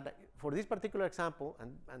out that for this particular example,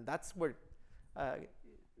 and that's where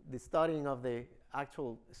the studying of the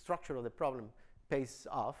actual structure of the problem pays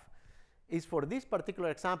off, is for this particular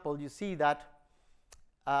example, you see that,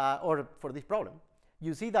 or for this problem,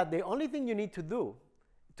 you see that the only thing you need to do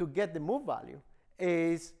to get the move value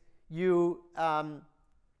is you add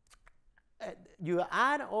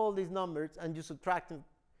all these numbers and you subtract them.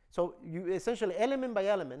 So you essentially, element by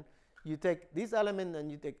element, you take this element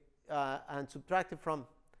and you take and subtract it from,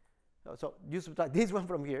 so you subtract this one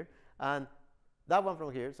from here and that one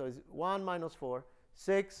from here. So it's 1 minus 4,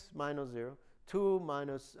 6 minus 0, 2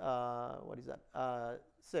 minus, what is that,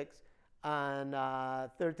 6, and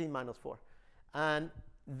 13 minus 4. And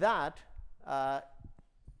that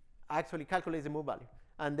actually calculates the move value.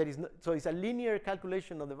 And there is no, so it's a linear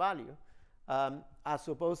calculation of the value, as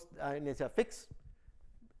opposed, and it's a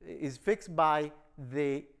is fixed by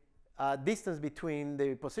the distance between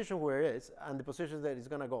the position where it is and the position that it's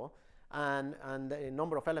going to go, and the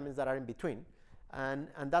number of elements that are in between, and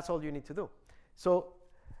that's all you need to do. So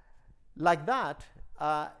like that,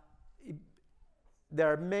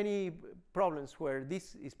 there are many problems where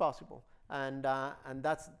this is possible, and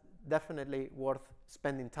that's definitely worth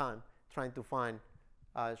spending time trying to find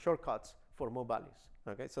shortcuts for move values.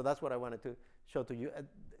 Okay, so that's what I wanted to show to you. It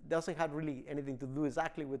doesn't have really anything to do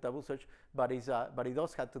exactly with Tabu search, but it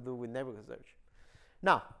does have to do with neighborhood search.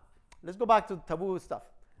 Now, let's go back to Tabu stuff.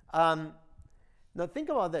 Now think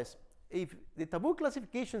about this. If the Tabu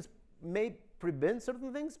classifications may prevent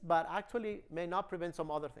certain things, but actually may not prevent some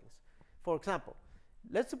other things. For example,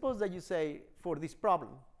 let's suppose that you say for this problem,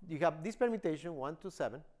 you have this permutation 1 to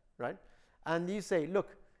 7, right? And you say,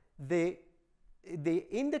 look, the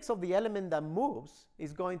index of the element that moves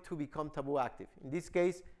is going to become Tabu active. In this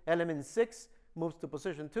case, element 6 moves to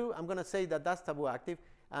position 2. I'm going to say that that's Tabu active,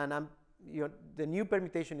 and the new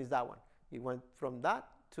permutation is that one. It went from that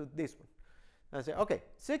to this one. And I say, okay,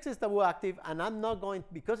 6 is Tabu active, and I'm not going,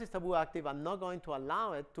 because it's Tabu active, I'm not going to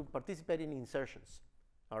allow it to participate in insertions.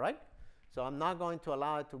 All right? So I'm not going to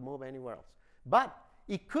allow it to move anywhere else. But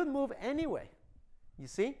it could move anyway, you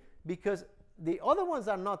see, because the other ones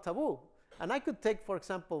are not Tabu. And I could take, for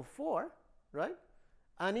example, 4, right,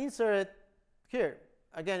 and insert it here,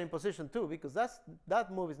 again in position 2, because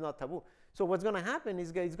that move is not Tabu. So what's going to happen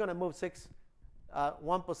is it's going to move 6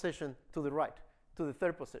 one position to the right, to the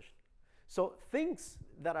third position. So things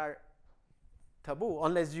that are Tabu,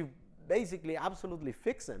 unless you basically absolutely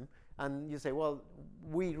fix them, and you say, well,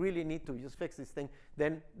 we really need to just fix this thing,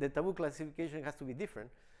 then the Tabu classification has to be different.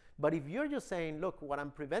 But if you're just saying, look, what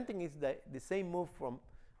I'm preventing is the same move from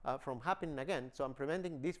happening again, so I'm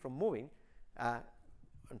preventing this from moving on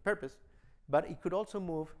purpose, but it could also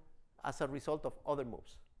move as a result of other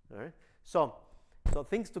moves. All right? So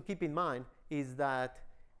things to keep in mind is that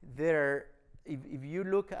if you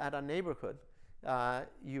look at a neighborhood,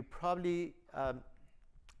 you probably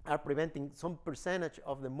are preventing some percentage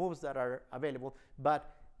of the moves that are available,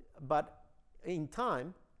 but in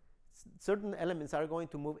time, certain elements are going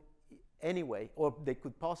to move anyway, or they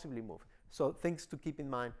could possibly move. So things to keep in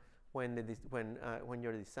mind when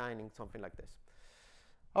you're designing something like this.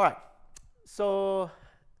 All right, so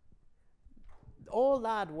all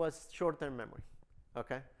that was short-term memory.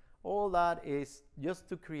 Okay, all that is just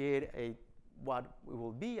to create what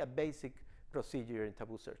will be a basic procedure in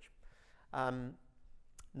Tabu search.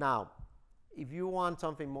 Now, if you want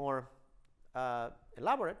something more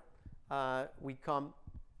elaborate, we come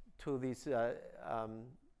to this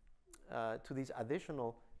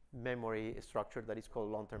additional memory structure that is called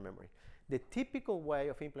long-term memory. The typical way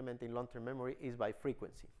of implementing long-term memory is by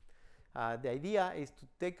frequency. The idea is to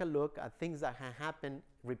take a look at things that have happened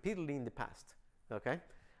repeatedly in the past. Okay,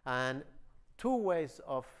 and two ways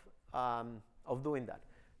of doing that.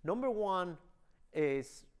 Number one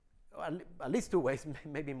is, at least two ways,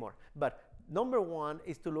 maybe more. But number one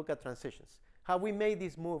is to look at transitions. Have we made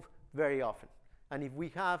this move very often? And if we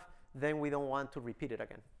have, then we don't want to repeat it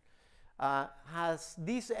again. Has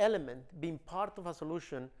this element been part of a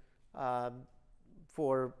solution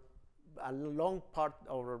for a long part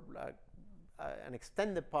or an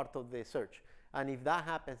extended part of the search? And if that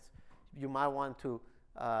happens, you might want to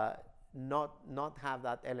not have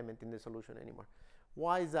that element in the solution anymore.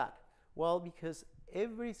 Why is that? Well, because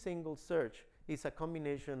every single search is a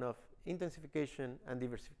combination of intensification and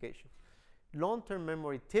diversification. Long-term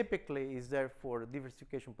memory typically is there for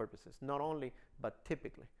diversification purposes, not only, but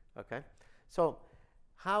typically. Okay, so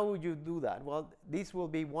how would you do that? Well, this will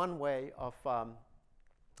be one way of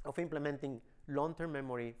implementing long-term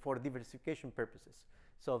memory for diversification purposes.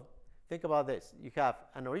 So think about this. You have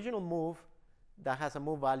an original move that has a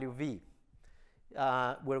move value v.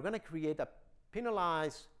 We're going to create a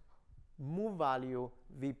penalized move value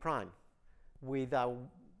v prime with a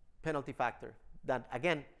penalty factor. That,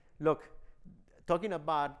 again, look, talking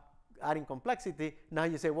about adding complexity, now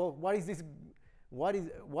you say, well, what is this?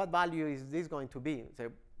 What value is this going to be? Say,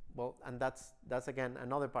 well, and that's again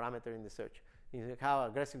another parameter in the search. How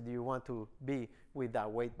aggressive do you want to be with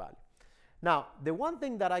that weight value? Now, the one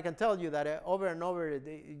thing that I can tell you that over and over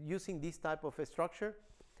using this type of a structure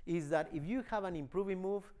is that if you have an improving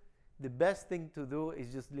move, the best thing to do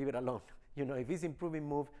is just leave it alone. You know, if it's improving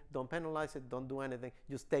move, don't penalize it, don't do anything,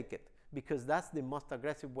 just take it, because that's the most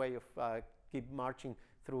aggressive way of keep marching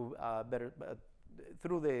through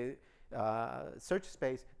through the search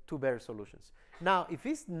space to better solutions. Now, if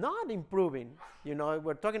it's not improving, you know,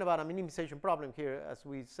 we're talking about a minimization problem here, as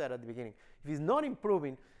we said at the beginning. If it's not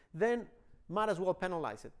improving, then might as well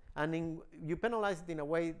penalize it. And you penalize it in a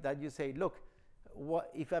way that you say, look,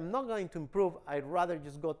 if I'm not going to improve, I'd rather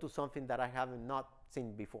just go to something that I haven't not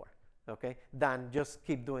seen before, okay, than just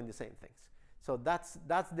keep doing the same things. So that's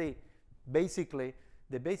basically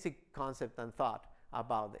the basic concept and thought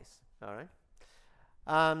about this. All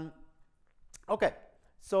right. Okay.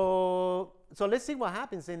 So let's see what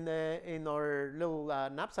happens in our little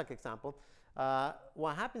knapsack example.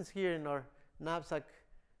 What happens here in our knapsack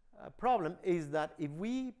problem is that if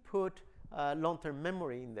we put long-term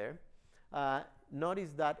memory in there,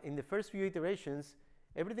 notice that in the first few iterations,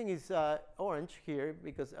 everything is orange here,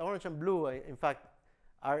 because orange and blue, in fact,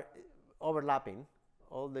 are overlapping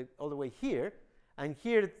all the way here, and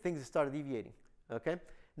here things start deviating. Okay.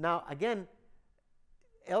 Now again,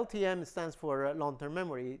 LTM stands for long-term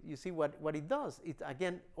memory. You see what it does. It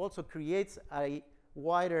again also creates a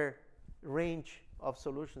wider range of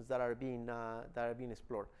solutions that are being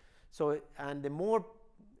explored. So, and the more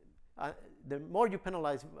you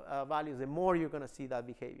penalize values, the more you're going to see that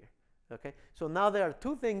behavior. Okay. So now there are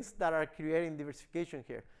two things that are creating diversification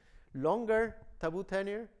here: longer Tabu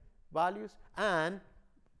tenure values and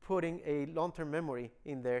putting a long-term memory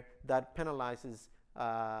in there that penalizes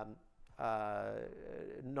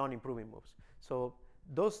non-improving moves. So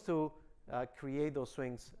those two create those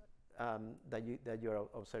swings that you're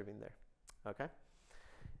observing there. Okay.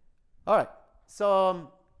 All right.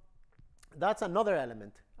 So that's another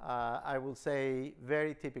element. I will say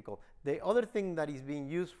very typical. The other thing that is being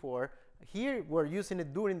used for here, we're using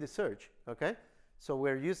it during the search. Okay. So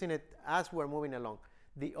we're using it as we're moving along.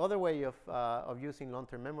 The other way of using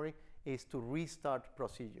long-term memory is to restart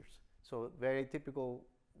procedures. So very typical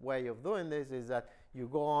way of doing this is that you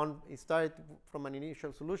go on, it started from an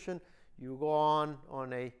initial solution, you go on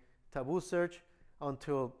a Tabu search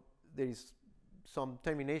until there is some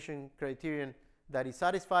termination criterion that is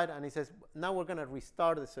satisfied, and it says, now we're going to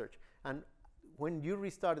restart the search. And when you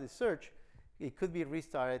restart the search, it could be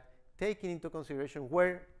restarted taking into consideration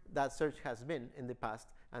where that search has been in the past,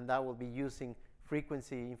 and that will be using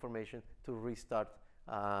frequency information to restart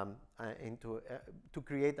to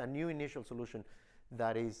create a new initial solution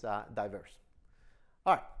that is diverse.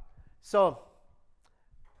 All right, so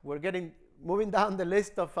we're moving down the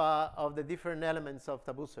list of the different elements of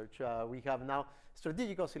Tabu search. We have now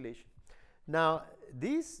strategic oscillation. Now,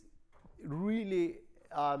 this really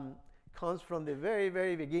comes from the very,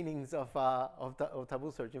 very beginnings of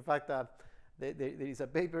Tabu search. In fact, there is a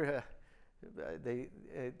paper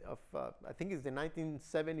I think it's the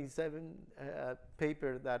 1977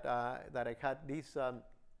 paper that I had this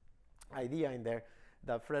idea in there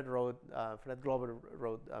that Fred Glover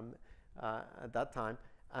wrote at that time,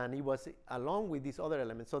 and it was along with these other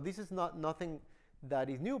elements. So this is nothing that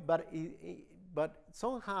is new, but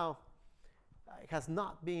somehow it has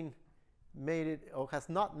not been made it, or has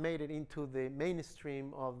not made it into the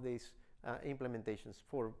mainstream of these implementations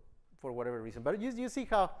for whatever reason. But you see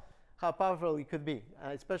how powerful it could be,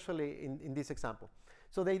 especially in this example.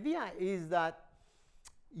 So the idea is that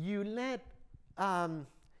you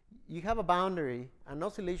you have a boundary, an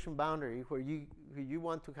oscillation boundary, where you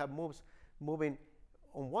want to have moves moving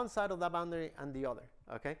on one side of that boundary and the other.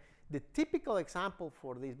 Okay. The typical example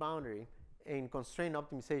for this boundary in constraint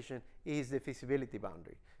optimization is the feasibility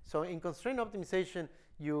boundary. So in constraint optimization,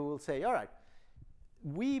 you will say, all right,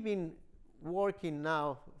 we've been working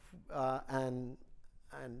now and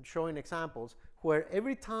showing examples where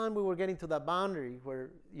every time we were getting to that boundary where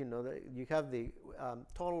you have the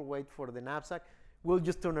total weight for the knapsack, we'll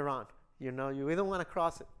just turn around. We don't want to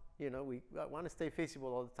cross it. We want to stay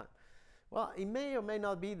feasible all the time. Well, it may or may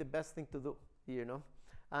not be the best thing to do.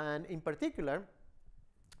 And in particular,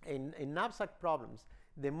 in knapsack problems,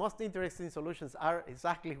 the most interesting solutions are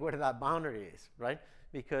exactly where that boundary is, right?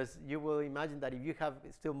 Because you will imagine that if you have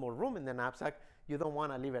still more room in the knapsack, you don't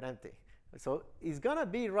want to leave it empty. So it's going to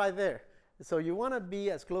be right there. So you want to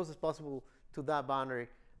be as close as possible to that boundary.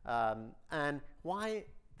 And why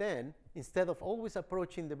then, instead of always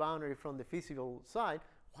approaching the boundary from the physical side,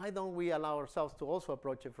 why don't we allow ourselves to also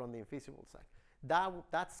approach it from the invisible side?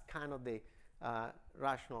 That's kind of the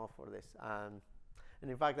rationale for this. And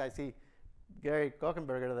in fact, I see Gary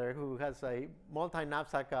Kochenberger there, who has a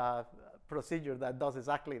multi-knapsack procedure that does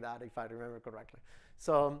exactly that, if I remember correctly.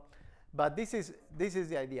 So, but this is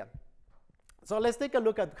the idea. So let's take a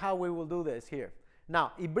look at how we will do this here.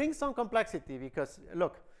 Now, it brings some complexity because,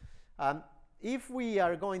 look, if we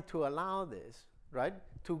are going to allow this, right,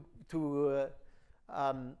 to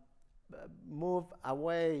move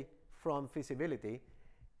away from feasibility,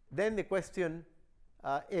 then the question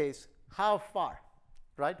is how far,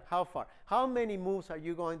 right? How far? How many moves are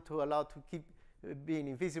you going to allow to keep being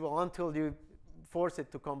invisible until you force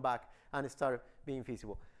it to come back and start being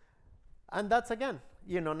feasible? And that's, again,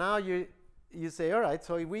 now you say, all right,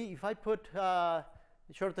 so if I put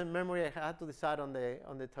short-term memory, I had to decide on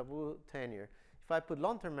the Tabu tenure. If I put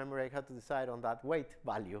long-term memory, I had to decide on that weight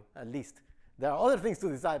value, at least. There are other things to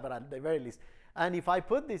decide, but at the very least. And if I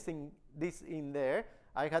put this in there,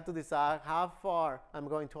 I had to decide how far I'm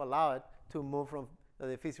going to allow it to move from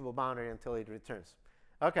the feasible boundary until it returns.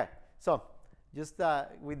 Okay, so just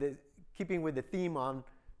keeping with the theme on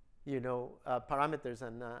parameters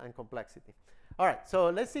and complexity. All right, so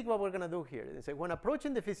let's see what we're going to do here. So when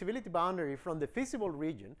approaching the feasibility boundary from the feasible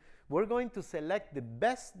region, we're going to select the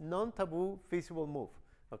best non-Tabu feasible move.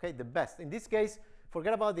 Okay, the best. In this case,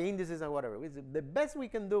 forget about the indices and whatever. The best we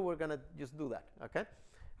can do, we're going to just do that. Okay,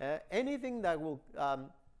 anything that will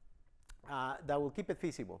keep it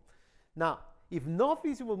feasible. Now, if no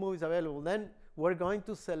feasible move is available, then we're going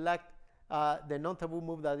to select the non-Tabu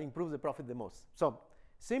move that improves the profit the most. So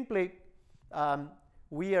simply,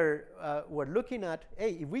 we're looking at,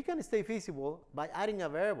 hey, if we can stay feasible by adding a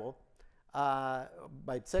variable,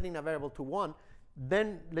 by setting a variable to 1,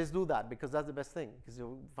 then let's do that, because that's the best thing, because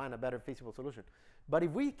you'll find a better feasible solution. But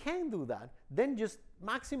if we can't do that, then just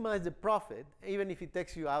maximize the profit, even if it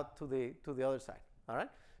takes you out to the other side. All right.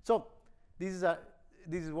 So this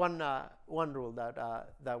is one rule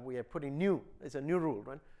that we are putting new. It's a new rule,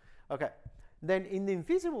 right? Okay. Then in the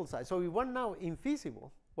infeasible side, so we want now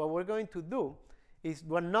infeasible. What we're going to do is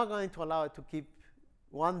we're not going to allow it to keep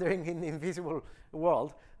wandering in the invisible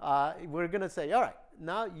world. We're going to say, all right,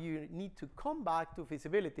 now you need to come back to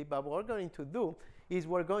feasibility, but what we're going to do is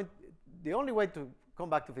the only way to come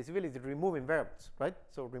back to feasibility is removing variables, right?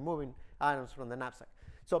 So removing items from the knapsack.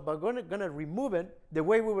 So but we're going to remove it the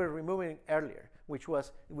way we were removing it earlier, which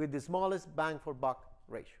was with the smallest bang for buck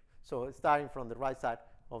ratio. So starting from the right side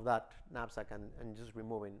of that knapsack and just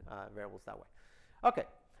removing variables that way. Okay,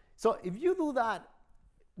 so if you do that,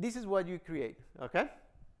 this is what you create, okay?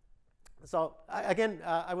 So again,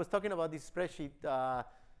 I was talking about these spreadsheet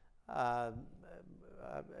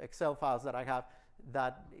Excel files that I have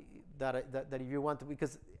that if you want to,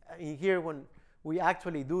 because in here when we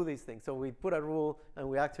actually do these things, so we put a rule and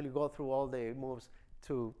we actually go through all the moves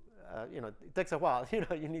to, it takes a while.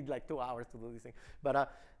 You need like 2 hours to do these things. But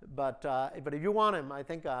if you want them, I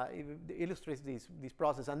think it illustrates this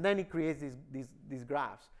process, and then it creates these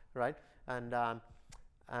graphs, right? And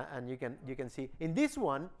you can see in this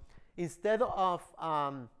one, instead of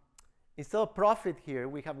profit here,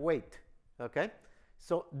 we have weight. Okay,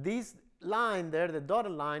 so this line there, the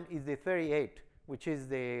dotted line, is the 38, which is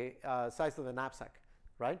the size of the knapsack,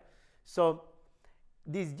 right? So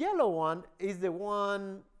this yellow one is the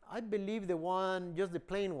one, I believe, just the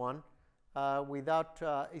plain one, without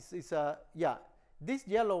this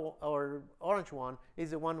yellow or orange one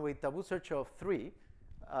is the one with Tabu search of 3,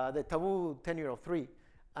 the Tabu tenure of 3,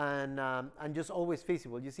 and just always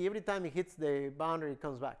feasible. You see, every time it hits the boundary, it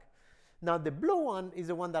comes back. Now the blue one is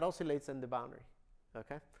the one that oscillates in the boundary.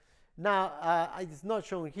 Okay. Now it's not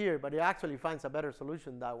shown here, but it actually finds a better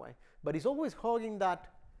solution that way. But it's always holding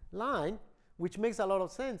that line, which makes a lot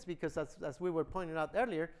of sense because, as we were pointing out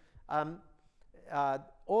earlier,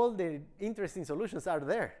 all the interesting solutions are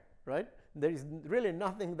there, right? There is really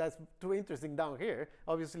nothing that's too interesting down here.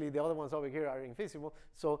 Obviously, the other ones over here are invisible,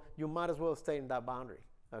 so you might as well stay in that boundary,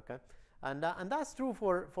 okay? And that's true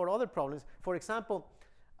for other problems. For example,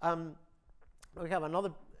 we have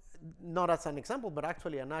another, not as an example, but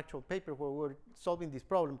actually an actual paper where we're solving this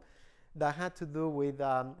problem that had to do with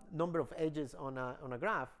number of edges on a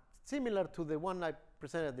graph, similar to the one I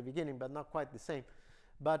presented at the beginning, but not quite the same.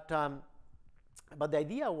 But the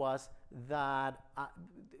idea was that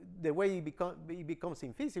the way it becomes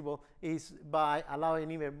infeasible is by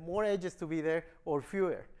allowing either more edges to be there or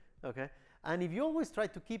fewer, okay? And if you always try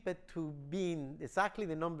to keep it to being exactly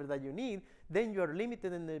the number that you need, then you're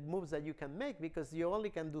limited in the moves that you can make because you only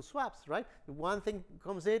can do swaps, right? One thing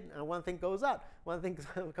comes in and one thing goes out. One thing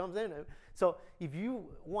comes in. So if you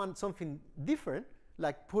want something different,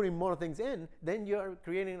 like putting more things in, then you're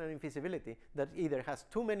creating an infeasibility that either has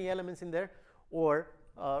too many elements in there or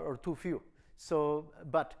too few. So,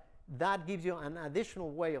 but that gives you an additional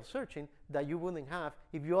way of searching that you wouldn't have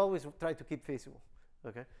if you always try to keep feasible.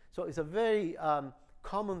 Okay, so it's a very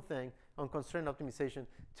common thing on constraint optimization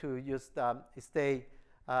to just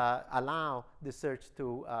allow the search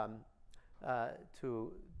to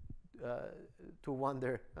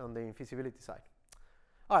wander on the infeasibility side.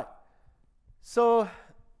 All right, so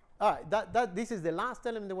all right, this is the last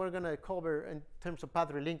element that we're going to cover in terms of path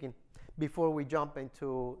relinking before we jump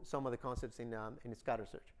into some of the concepts in scatter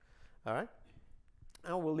search. All right,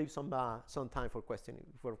 and we'll leave some time for questions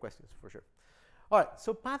for sure. All right,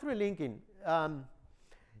 so path relinking.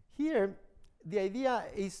 Here, the idea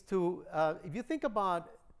is to, if you think about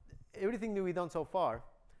everything that we've done so far,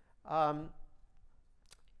 the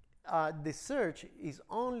search is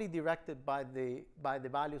only directed by the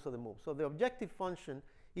values of the move. So the objective function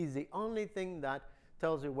is the only thing that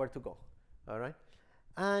tells you where to go. All right,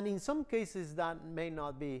 and in some cases that may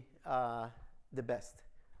not be the best.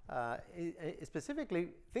 Specifically,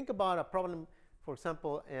 think about a problem. For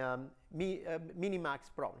example, minimax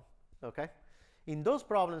problem, okay? In those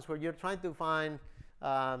problems where you're trying to find,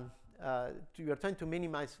 you're trying to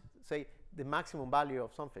minimize, say, the maximum value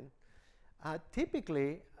of something,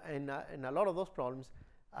 typically, in a lot of those problems,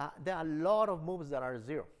 there are a lot of moves that are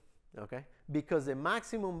 0, okay? Because the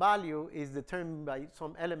maximum value is determined by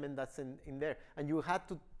some element that's in there, and you had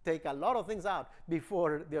to take a lot of things out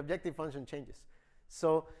before the objective function changes.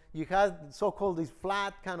 So you have so-called these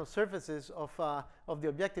flat kind of surfaces of the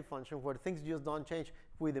objective function where things just don't change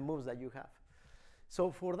with the moves that you have. So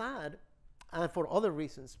for that, and for other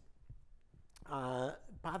reasons, path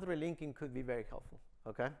relinking could be very helpful,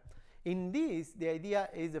 okay? In this, the idea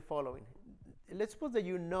is the following. Let's suppose that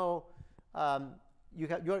you know, you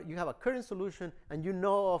have a current solution and you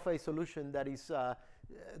know of a solution that is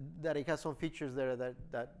that it has some features there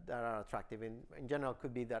that are attractive. In general, it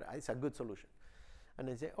could be that it's a good solution. And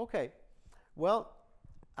they say, okay, well,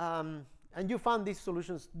 and you found these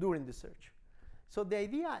solutions during the search. So the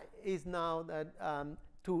idea is now that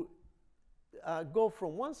to go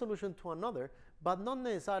from one solution to another, but not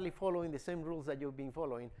necessarily following the same rules that you've been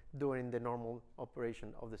following during the normal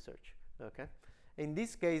operation of the search. Okay? In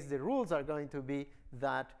this case, the rules are going to be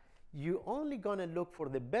that you're only going to look for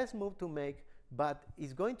the best move to make, but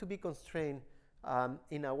it's going to be constrained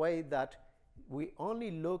in a way that we only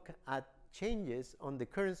look at changes on the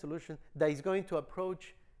current solution that is going to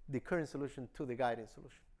approach the current solution to the guiding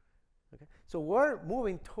solution. Okay? So we're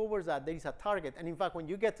moving towards that. There is a target. And in fact, when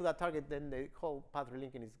you get to that target, then the whole path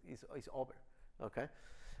relinking is over. Okay?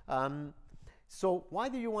 So why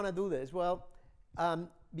do you want to do this? Well,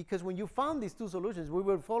 because when you found these two solutions, we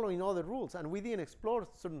were following all the rules. And we didn't explore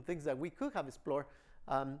certain things that we could have explored.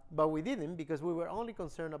 But we didn't because we were only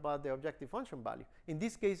concerned about the objective function value. In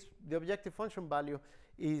this case, the objective function value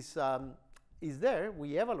is there.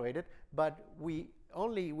 We evaluate it, but we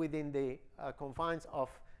only within the confines of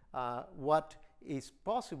what is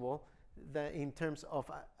possible in terms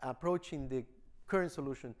of approaching the current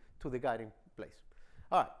solution to the guiding place.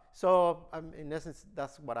 All right. So in essence,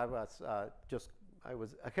 that's what I was I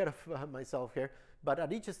was ahead of myself here. But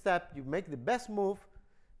at each step, you make the best move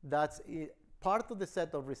that's part of the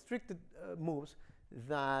set of restricted moves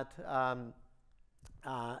that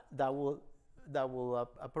that will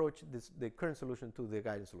approach the current solution to the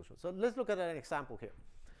guiding solution. So let's look at an example here.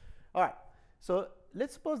 All right. So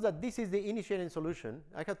let's suppose that this is the initiating solution.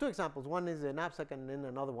 I have two examples. One is a knapsack, and then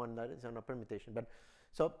another one that is on a permutation. But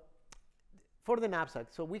so for the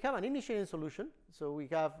knapsack, so we have an initiating solution. So we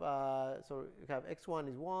have x1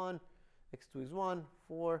 is 1, x2 is 1,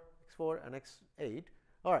 4, x4, and x8.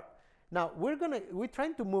 All right. Now we're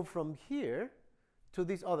trying to move from here to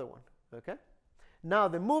this other one. Okay. Now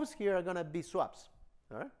the moves here are going to be swaps.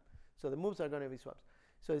 All right. So the moves are going to be swaps.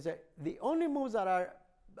 So it's the only moves that are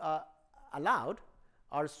allowed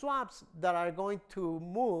are swaps that are going to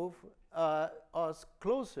move us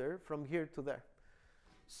closer from here to there.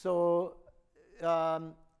 So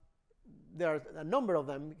there are a number of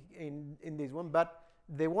them in this one, but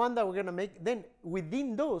the one that we're going to make, then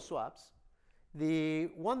within those swaps, the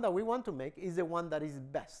one that we want to make is the one that is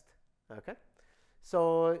best. Okay?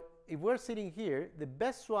 So if we're sitting here, the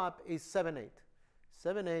best swap is 7, 8.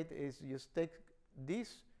 7, 8 is just take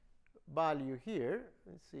this value here.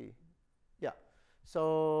 Let's see. Yeah.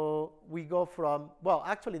 So we go from, well,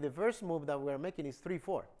 actually the first move that we're making is 3,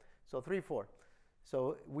 4. So 3, 4.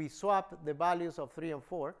 So we swap the values of 3 and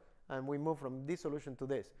 4, and we move from this solution to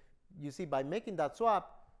this. You see, by making that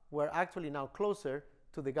swap, we're actually now closer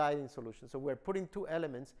to the guiding solution. So we're putting two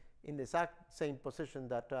elements in the exact same position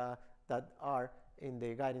that, that are in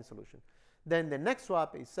the guiding solution. Then the next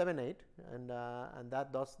swap is 7, 8, and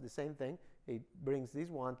that does the same thing. It brings this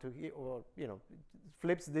one to here, or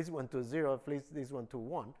flips this one to 0, flips this one to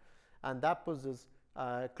 1, and that puts us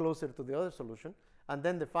closer to the other solution. And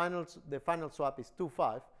then the final swap is 2,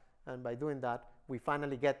 5, and by doing that, we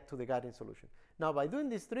finally get to the guiding solution. Now, by doing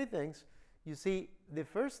these three things, you see, the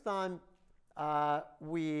first time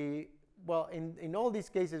in all these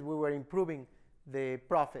cases, we were improving the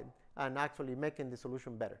profit and actually making the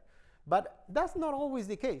solution better. But that's not always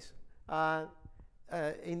the case.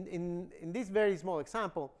 In this very small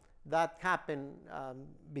example, that happened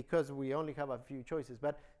because we only have a few choices.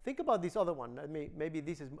 But think about this other one. Maybe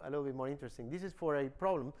this is a little bit more interesting. This is for a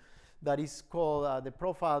problem that is called the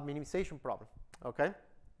profile minimization problem. Okay,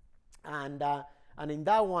 and in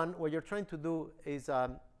that one, what you're trying to do is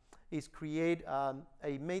create a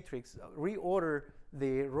matrix, reorder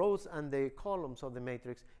the rows and the columns of the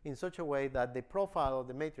matrix in such a way that the profile of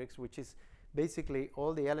the matrix, which is basically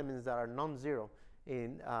all the elements that are non-zero,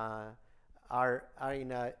 are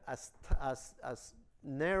in as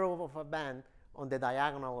narrow of a band on the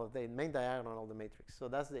diagonal of the main diagonal of the matrix. So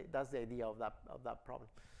that's the idea of that problem.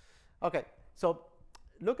 Okay, so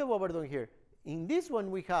look at what we're doing here. In this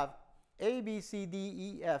one, we have A, B, C, D,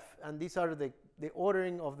 E, F, and these are the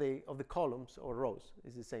ordering of the columns or rows.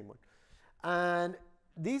 Is the same one, and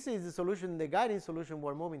this is the solution, the guiding solution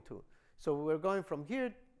we're moving to. So we're going from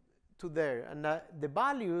here to there, and the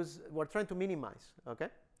values we're trying to minimize. Okay,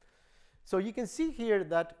 so you can see here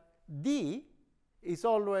that D is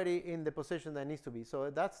already in the position that it needs to be.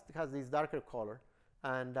 So that has this darker color,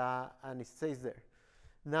 and it stays there.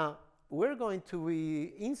 Now we're going to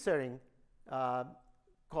be inserting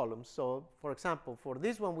columns. So for example, for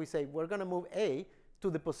this one, we say we're going to move A to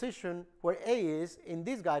the position where A is in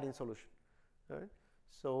this guiding solution. All right?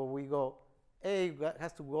 So we go, A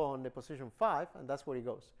has to go on the position 5, and that's where it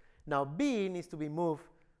goes. Now B needs to be moved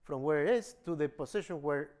from where it is to the position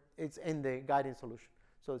where it's in the guiding solution.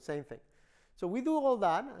 So the same thing. So we do all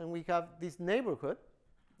that, and we have this neighborhood,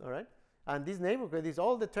 all right? And this neighborhood is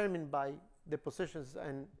all determined by the positions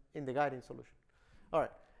in the guiding solution. All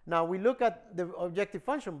right. Now we look at the objective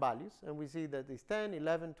function values, and we see that it's 10,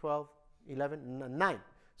 11, 12, 11, and 9.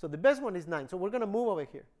 So the best one is 9. So we're going to move over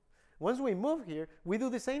here. Once we move here, we do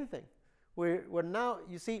the same thing. We're now,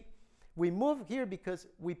 you see, we move here because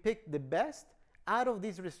we picked the best out of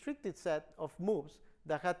this restricted set of moves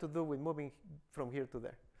that had to do with moving from here to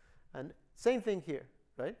there. And same thing here,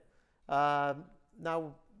 right?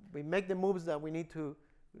 Now we make the moves that we need to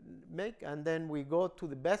make, and then we go to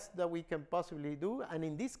the best that we can possibly do. And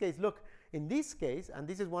in this case, look, in this case, and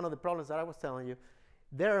this is one of the problems that I was telling you,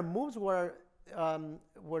 there are moves where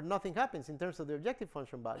nothing happens in terms of the objective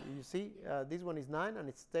function value. You see, this one is 9, and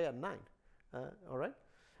it stays at 9. All right,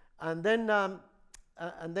 and then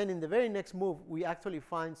in the very next move, we actually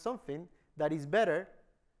find something that is better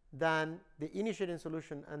than the initiating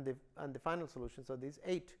solution and the final solution. So these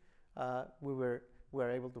 8 we were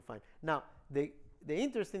able to find. Now the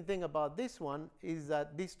interesting thing about this one is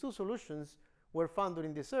that these two solutions were found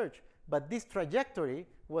during the search, but this trajectory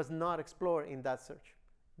was not explored in that search.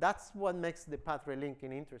 That's what makes the path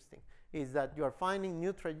relinking interesting, is that you are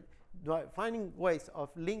finding finding ways of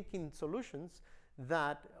linking solutions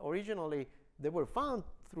that originally they were found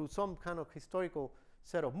through some kind of historical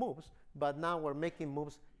set of moves, but now we're making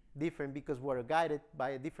moves different because we're guided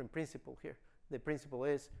by a different principle here. The principle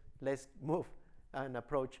is, let's move and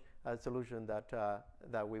approach a solution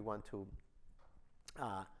that we want to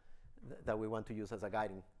use as a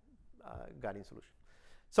guiding solution.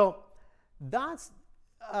 So that's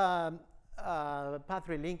path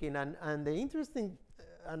relinking, and the interesting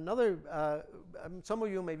some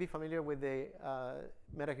of you may be familiar with the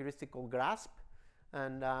metaheuristic called GRASP,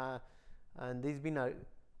 and there's been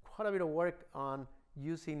quite a bit of work on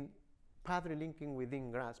using path relinking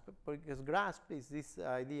within GRASP, because GRASP is this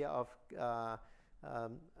idea of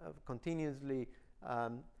continuously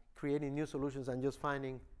creating new solutions and just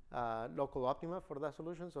finding local optima for that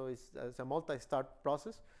solution. So it's a multi-start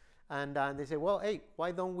process, and they say, well, hey,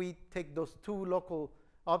 why don't we take those two local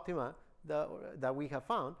optima that we have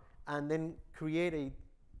found and then create a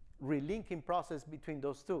relinking process between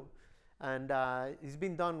those two? And it's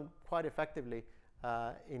been done quite effectively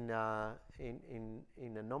in a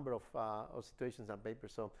number of situations and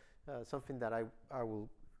papers. So something that I will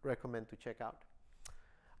recommend to check out.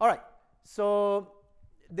 All right. So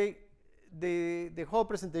the whole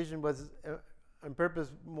presentation was on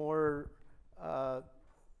purpose more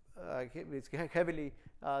it's heavily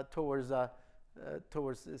towards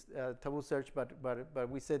Tabu search, but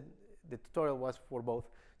we said the tutorial was for both.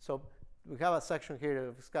 So we have a section here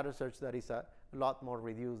of scatter search that is a lot more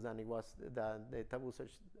reduced than it was the Tabu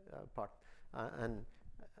search part, and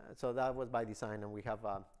so that was by design. And we have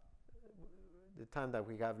the time that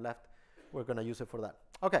we have left, we're going to use it for that.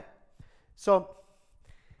 Okay, so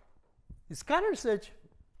scatter search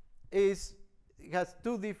has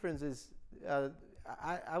two differences. I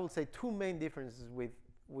would say two main differences with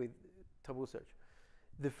Tabu search.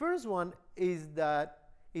 The first one is that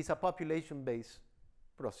it's a population-based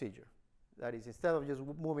procedure. That is, instead of just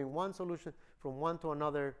moving one solution from one to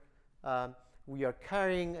another, we are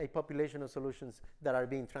carrying a population of solutions that are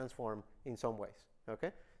being transformed in some ways.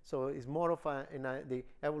 Okay, so it's more of the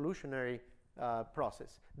evolutionary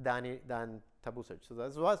process than Tabu search. So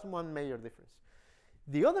that's one major difference.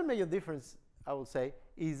 The other major difference, I would say,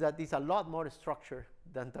 is that it's a lot more structured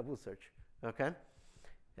than Tabu search. Okay,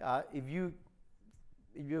 if you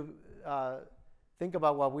think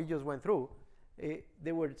about what we just went through,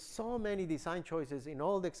 there were so many design choices in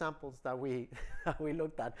all the examples that we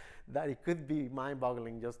looked at that it could be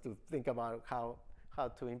mind-boggling just to think about how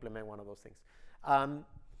to implement one of those things.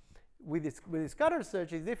 With the scatter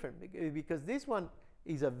search, it's different because this one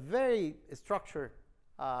is a very structured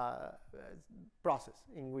process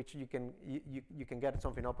in which you can get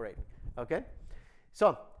something operating. Okay,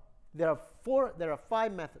 so there are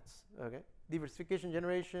 5 methods. Okay, diversification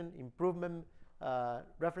generation, improvement,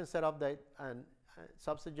 reference set update, and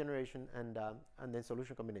subset generation, and then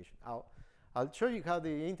solution combination. I'll show you how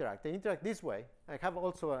they interact. They interact this way. I have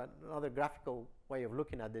also another graphical way of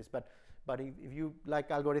looking at this, but if you like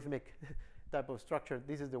algorithmic type of structure,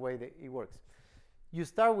 this is the way that it works. You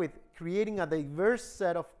start with creating a diverse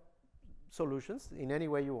set of solutions in any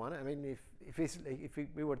way you want. I mean, if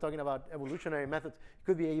we were talking about evolutionary methods, it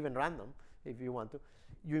could be even random if you want to.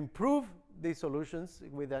 You improve these solutions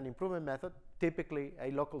with an improvement method, typically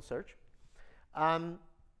a local search.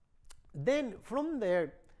 Then from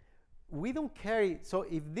there, we don't carry, so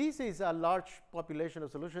if this is a large population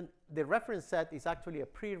of solutions, the reference set is actually a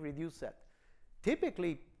pre-reduced set,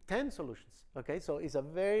 typically 10 solutions. Okay, so it's a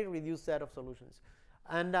very reduced set of solutions,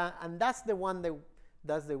 and that's the one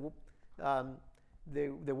that's the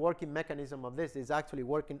working mechanism of this is actually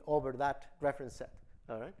working over that reference set.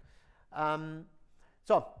 All right.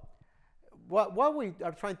 So what we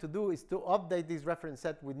are trying to do is to update this reference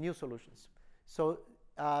set with new solutions. So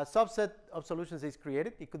a subset of solutions is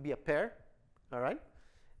created. It could be a pair. All right.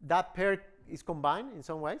 That pair is combined in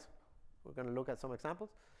some ways. We're going to look at some examples,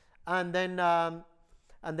 and then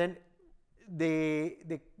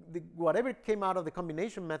the whatever came out of the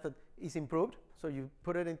combination method is improved. So you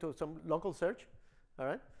put it into some local search. All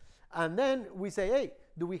right. And then we say, hey,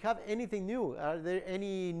 do we have anything new? Are there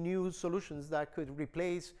any new solutions that could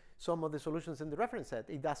replace some of the solutions in the reference set?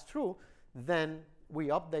 If that's true, then we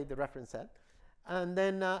update the reference set, and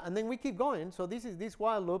then we keep going. So this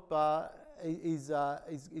while loop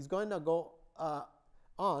is going to go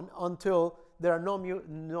on until there are no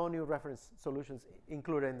new reference solutions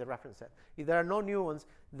included in the reference set. If there are no new ones,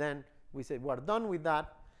 then we say we're done with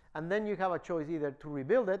that, and then you have a choice either to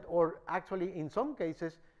rebuild it, or actually in some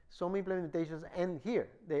cases, some implementations end here.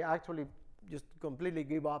 They actually just completely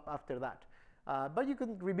give up after that. But you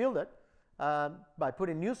can rebuild it by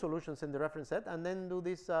putting new solutions in the reference set and then do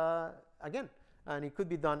this again. And it could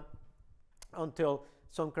be done until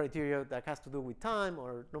some criteria that has to do with time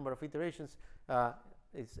or number of iterations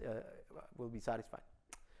will be satisfied.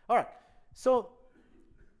 All right. So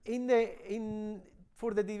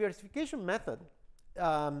for the diversification method,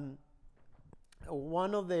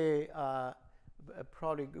 one of the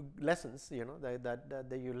probably lessons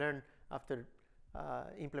that you learn after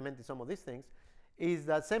implementing some of these things is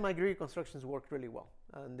that semi-greedy constructions work really well.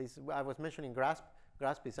 And this, I was mentioning GRASP.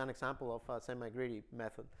 GRASP is an example of a semi-greedy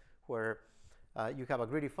method where you have a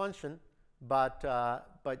greedy function, but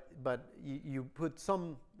you put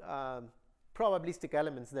some probabilistic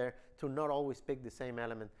elements there to not always pick the same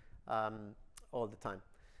element all the time.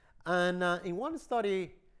 And in one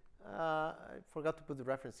study, I forgot to put the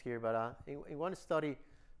reference here, but in one study,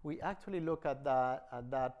 we actually look at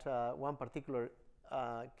that one particular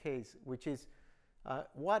case, which is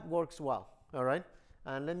what works well. All right,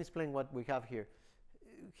 and let me explain what we have here.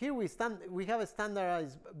 Here we have a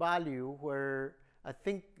standardized value where I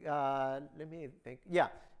think let me think. Yeah,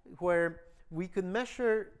 where we could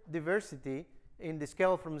measure diversity in the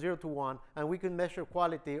scale from 0 to 1, and we could measure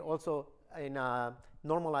quality also in a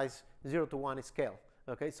normalized 0 to 1 scale.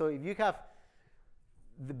 Okay, so if you have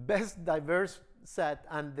the best diverse set,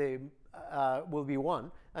 and the will be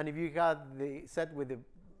 1, and if you have the set with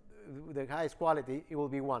the highest quality, it will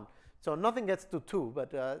be 1. So nothing gets to 2,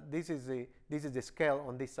 but this is the scale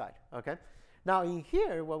on this side. Okay. Now in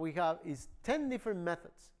here, what we have is 10 different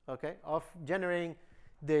methods, okay, of generating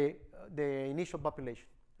the initial population.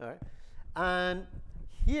 All right. And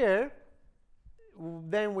here,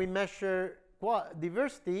 then we measure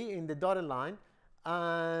diversity in the dotted line,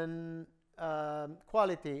 and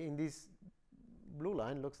quality in this blue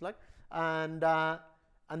line, looks like, and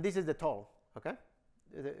this is the total, okay,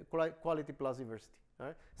 the quality plus diversity. All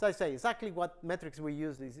right. So I say exactly what metrics we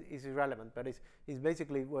use is irrelevant, but it's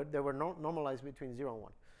basically what they were normalized between 0 and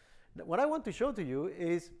 1. Now, what I want to show to you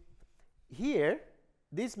is here,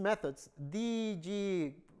 these methods,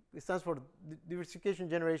 DG, stands for diversification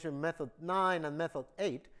generation method 9 and method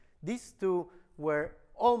 8. These two were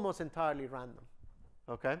almost entirely random.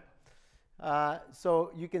 Okay.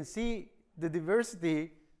 So you can see the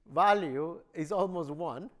diversity value is almost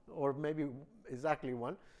 1, or maybe exactly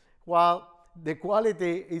 1, while the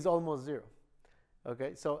quality is almost 0.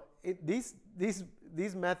 Okay, so these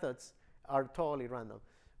methods are totally random.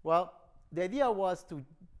 Well, the idea was to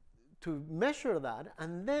measure that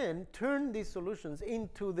and then turn these solutions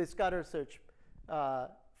into the scatter search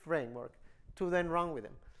framework to then run with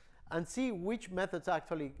them and see which methods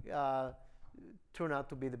actually turn out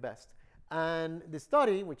to be the best. And the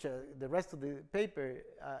study, which the rest of the paper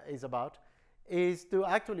is about, is to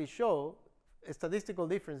actually show a statistical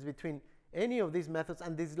difference between any of these methods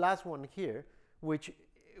and this last one here, which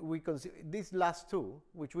we consider, these last two,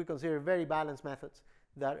 which we consider very balanced methods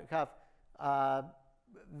that have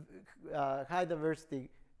high diversity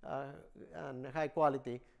and high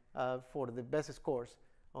quality for the best scores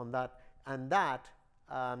on that, and that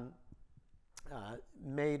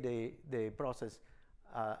made the process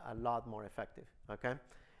a lot more effective. Okay,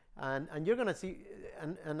 and you're going to see,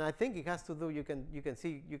 and I think it has to do. You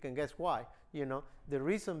can guess why. You know, the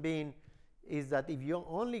reason being is that if you're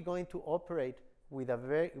only going to operate with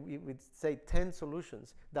say 10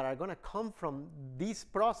 solutions that are going to come from this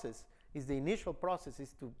process, is the initial process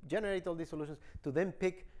is to generate all these solutions, to then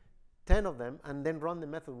pick 10 of them and then run the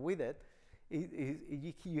method with it.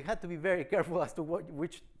 You had to be very careful as to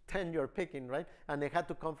which 10 you're picking, right? And they had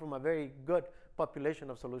to come from a very good population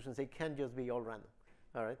of solutions. They can't just be all random,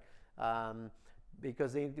 all right?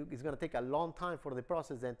 Because it's going to take a long time for the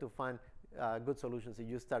process then to find good solutions if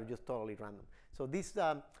you start just totally random. So this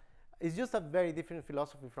is just a very different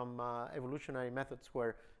philosophy from evolutionary methods,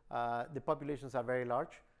 where the populations are very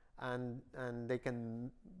large and they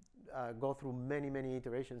can go through many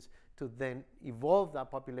iterations to then evolve that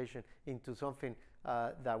population into something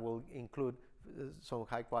that will include some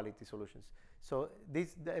high quality solutions. So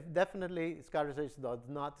this definitely scatter search does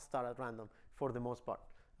not start at random for the most part.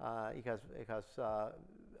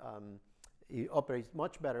 It operates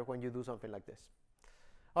much better when you do something like this.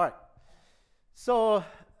 All right. So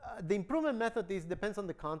the improvement method depends on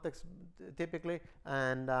the context typically,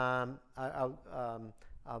 and I'll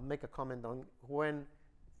make a comment on when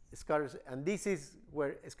scatter, and this is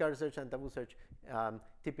where scatter search and Tabu search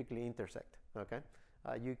typically intersect. Okay,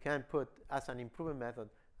 you can put as an improvement method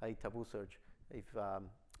a Tabu search if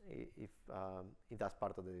that's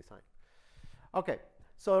part of the design. Okay,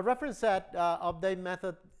 so reference set update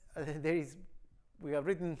method. We have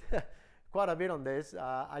written quite a bit on this.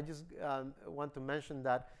 I just want to mention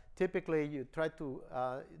that typically you try to,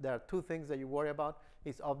 there are two things that you worry about.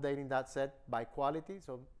 Is updating that set by quality,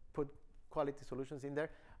 so put quality solutions in there,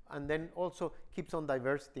 and then also keep some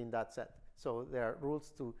diversity in that set. So there are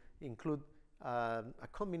rules to include a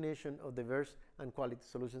combination of diverse and quality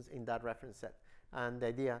solutions in that reference set. And the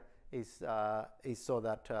idea is so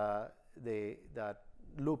that that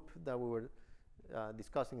loop that we were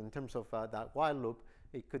discussing in terms of that while loop,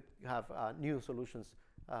 it could have new solutions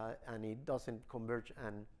and it doesn't converge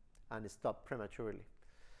and stop prematurely.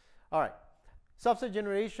 All right. Subset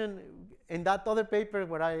generation, in that other paper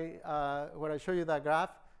where I show you that graph,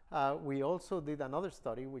 we also did another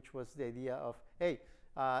study, which was the idea of, hey,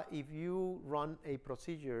 if you run a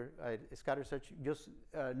procedure, a scatter search, just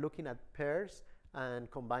looking at pairs and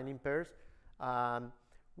combining pairs,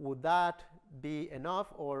 would that be enough,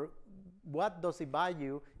 or what does it buy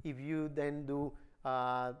you if you then do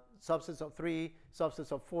subsets of 3,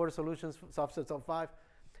 subsets of 4 solutions, subsets of 5?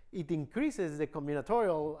 It increases the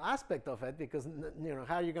combinatorial aspect of it, because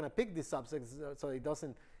how are you going to pick these subsets so it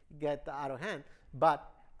doesn't get out of hand? But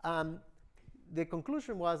the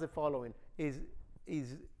conclusion was the following: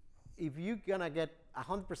 is if you're gonna get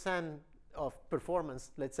 100% of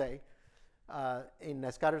performance, let's say, in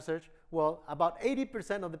a scatter search, well, about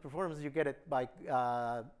 80% of the performance you get it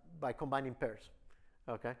by combining pairs.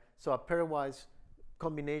 Okay, so a pairwise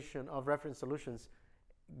combination of reference solutions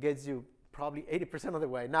gets you probably 80% of the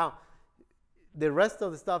way. Now, the rest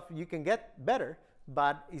of the stuff you can get better,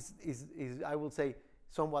 but is I would say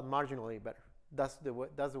somewhat marginally better. That's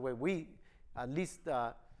the way we, at least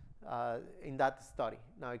in that study.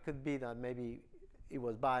 Now, it could be that maybe it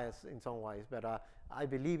was biased in some ways, but I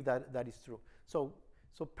believe that is true. So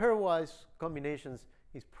pairwise combinations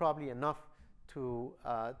is probably enough to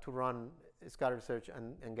run a scatter search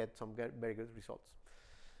and get some very good results.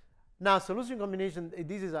 Now, solution combination,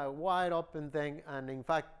 this is a wide open thing, and in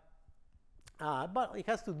fact, but it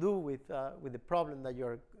has to do with the problem that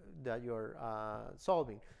you're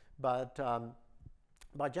solving. But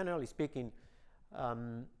generally speaking,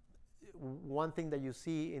 one thing that you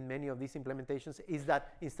see in many of these implementations is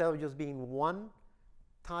that instead of just being one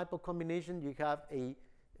type of combination, you have a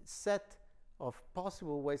set of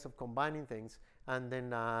possible ways of combining things, and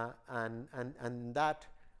then and that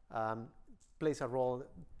plays a role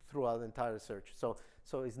throughout the entire search. So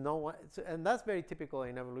it's no one, and that's very typical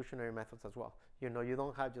in evolutionary methods as well. You know, you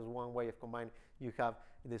don't have just one way of combining. You have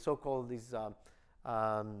the so-called these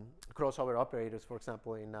crossover operators, for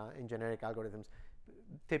example, in generic algorithms.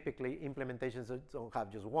 Typically, implementations don't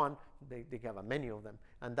have just one; they have many of them,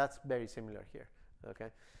 and that's very similar here.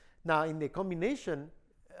 Okay. Now, in the combination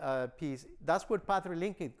piece, that's where path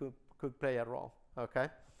relinking could play a role. Okay,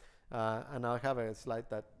 and I'll have a slide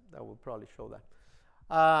that will probably show that.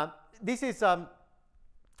 This is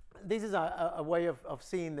a way of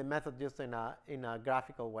seeing the method just in a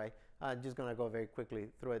graphical way. I'm just going to go very quickly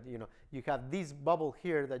through it. You know, you have this bubble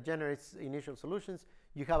here that generates initial solutions.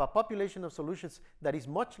 You have a population of solutions that is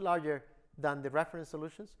much larger than the reference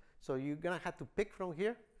solutions. So you're going to have to pick from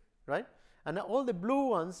here, right? And all the blue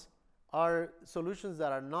ones are solutions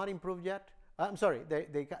that are not improved yet. I'm sorry,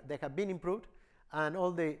 they have been improved. And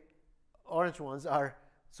all the orange ones are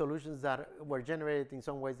solutions that were generated in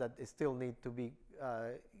some ways that still need to be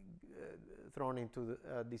thrown into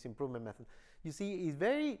this improvement method. You see, it's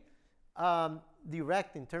very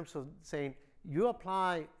direct in terms of saying you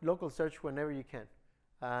apply local search whenever you can,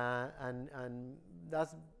 and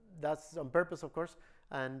that's on purpose, of course,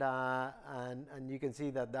 and you can see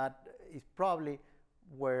that is probably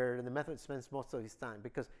where the method spends most of its time,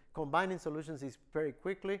 because combining solutions is very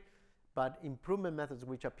quickly, but improvement methods,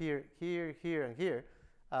 which appear here, here, and here,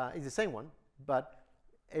 is the same one, but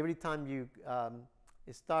every time you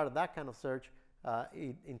start that kind of search,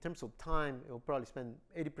 in terms of time, it will probably spend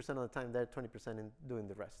 80% of the time there, 20% in doing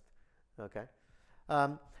the rest. Okay,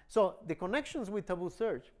 so the connections with Tabu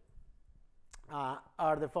search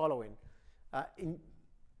are the following.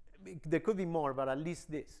 There could be more, but at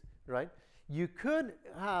least this, right? You could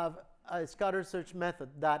have a scatter search method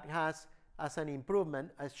that has as an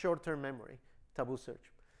improvement a short-term memory, Tabu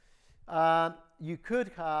search. You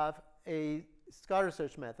could have a scatter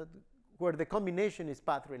search method where the combination is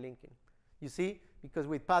path relinking. You see, because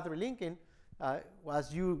with path relinking,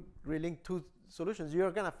 as you relink two solutions,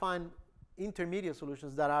 you're going to find intermediate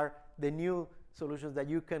solutions that are the new solutions that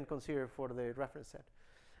you can consider for the reference set.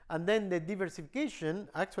 And then the diversification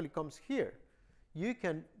actually comes here. You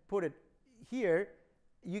can put it here.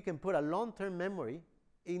 You can put a long-term memory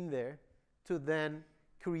in there to then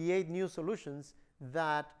create new solutions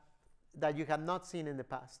that you have not seen in the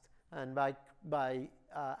past. And by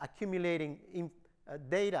accumulating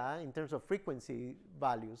data in terms of frequency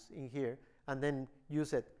values in here, and then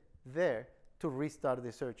use it there to restart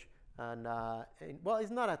the search. And well,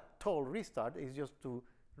 it's not a total restart. It's just to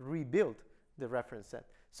rebuild the reference set.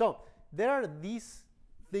 So there are these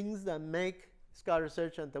things that make scatter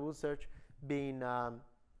search and Tabu search being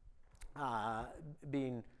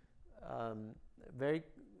very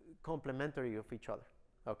complementary of each other.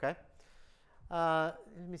 Okay.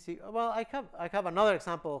 Let me see. Well, I have another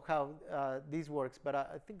example of how this works, but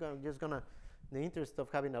I think I'm just gonna, in the interest of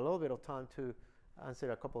having a little bit of time to answer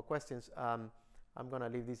a couple of questions, I'm gonna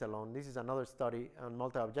leave this alone. This is another study on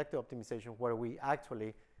multi-objective optimization where we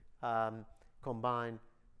actually combine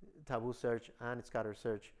Tabu search and scatter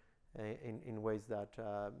search in ways that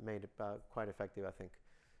made it quite effective, I think.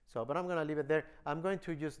 So, but I'm gonna leave it there. I'm going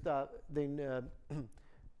to just then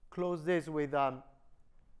close this with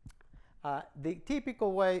the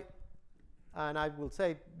typical way, and I will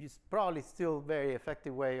say it's probably still a very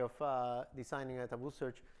effective way of designing a Tabu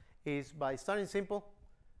search, is by starting simple,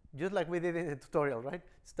 just like we did in the tutorial, right?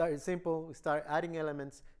 Start simple, start adding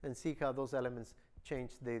elements, and see how those elements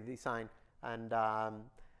change the design. And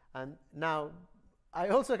And now, I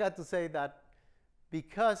also got to say that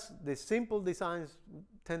because the simple designs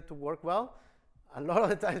tend to work well, a lot of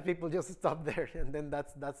the times people just stop there, and then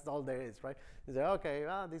that's all there is, right? You say, okay,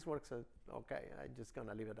 well, this works, okay, I'm just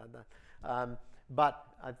gonna leave it at that. But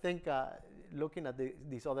I think looking at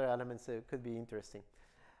these other elements could be interesting.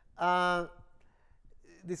 The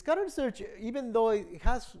scatter search, even though it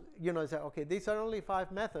has, say, okay, these are only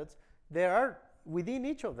 5 methods, there are, within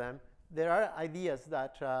each of them, there are ideas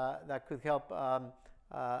that, that could help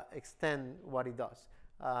extend what it does.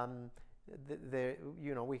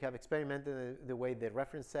 We have experimented the way the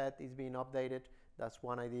reference set is being updated. That's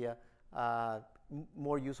one idea.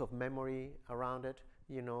 More use of memory around it.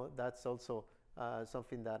 That's also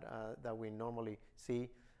something that that we normally see.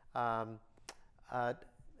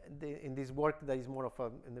 In this work, that is more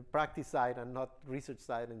of in the practice side and not research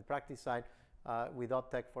side. In the practice side, with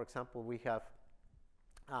OpTech, for example, we have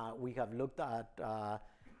looked at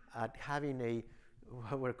having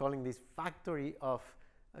what we're calling this factory of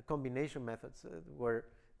combination methods, where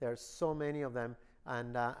there are so many of them,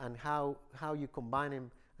 and how you combine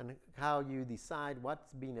them and how you decide what's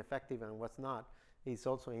being effective and what's not is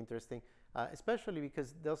also interesting, especially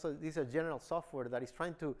because these are general software that is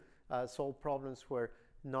trying to solve problems where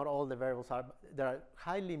not all the variables are. There are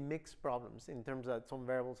highly mixed problems in terms of some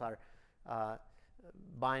variables are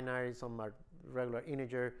binary, some are regular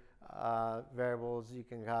integer variables. You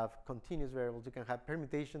can have continuous variables. You can have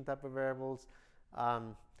permutation type of variables.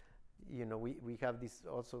 We have this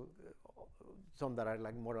also, some that are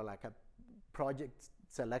like more like a project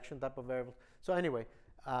selection type of variables. So anyway,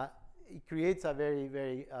 it creates a very,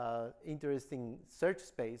 very interesting search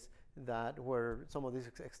space where some of these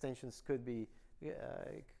extensions could be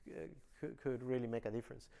could really make a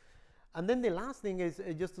difference. And then the last thing is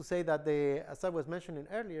just to say that as I was mentioning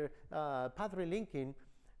earlier, path relinking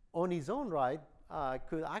on its own right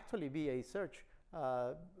could actually be a search.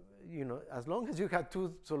 As long as you have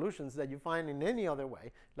 2 solutions that you find in any other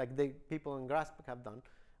way, like the people in GRASP have done,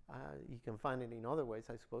 you can find it in other ways,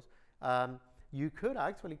 I suppose. You could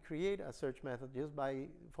actually create a search method just by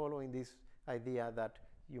following this idea that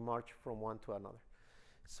you march from one to another.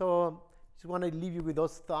 So just want to leave you with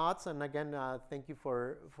those thoughts, and again, thank you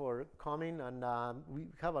for coming, and we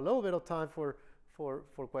have a little bit of time for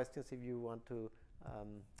questions if you want to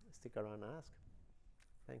stick around and ask.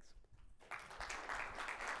 Thanks.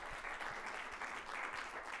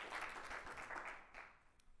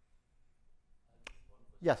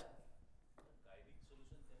 Yes. Guiding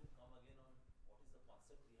solution, can you come again on what is the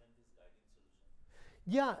concept behind this guiding solution?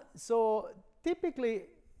 Yeah, so typically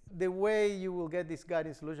the way you will get this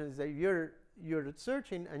guiding solution is that you're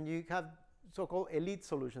searching and you have so-called elite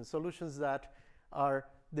solutions that are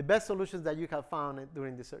the best solutions that you have found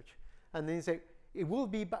during the search. And then you say, it will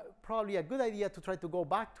be probably a good idea to try to go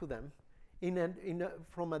back to them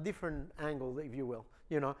from a different angle, if you will,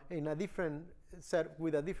 in a different set,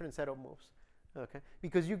 with a different set of moves. Okay,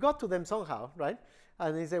 because you got to them somehow, right?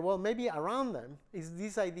 And they say, well, maybe around them is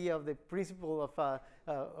this idea of the principle of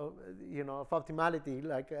optimality.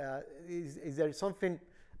 Like, is there something?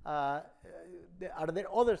 Are there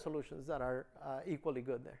other solutions that are equally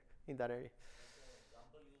good there in that area? The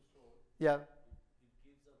example you showed, yeah. It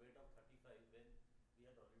gives a weight of 35 when we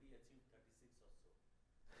had already achieved 36 or so.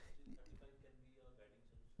 Still 35 can be a guiding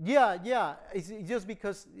solution. Yeah. It's just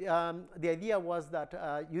because the idea was that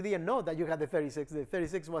you didn't know that you had the 36. The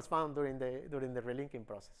 36 was found during the relinking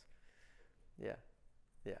process. Yeah.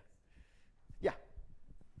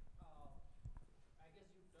 I guess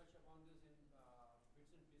you touched upon this in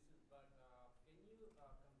bits and pieces, but can you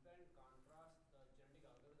compare and contrast the genetic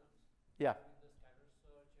algorithms Yeah. with the scatter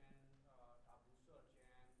search and Tabu search,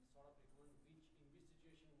 and sort of recommend in which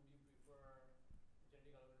situation would you prefer genetic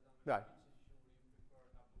algorithm, and Right. in which situation would you prefer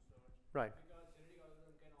Tabu search? Right. Because genetic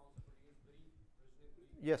algorithm can also produce very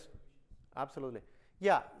reasonably Yes. solutions. Absolutely.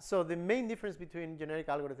 Yeah, so the main difference between generic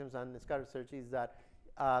algorithms and scatter search is that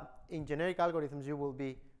in generic algorithms, you will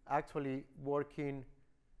be actually working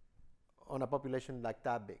on a population like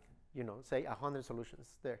that big, say 100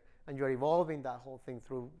 solutions there. And you're evolving that whole thing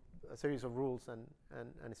through a series of rules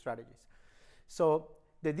and strategies. So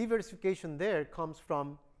the diversification there comes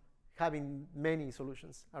from having many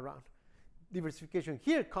solutions around. Diversification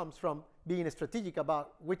here comes from being strategic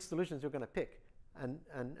about which solutions you're going to pick and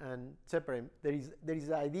separate. There is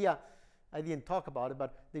an idea, I didn't talk about it,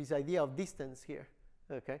 but there is idea of distance here.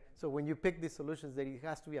 Okay, so when you pick these solutions, there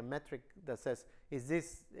has to be a metric that says, is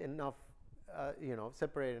this enough,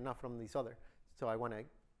 separated enough from this other? So I want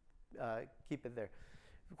to keep it there.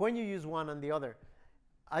 When you use one and the other,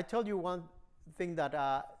 I told you one thing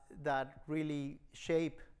that really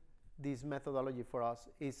shape this methodology for us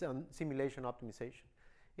is simulation optimization.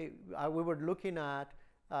 We were looking at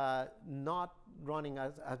not running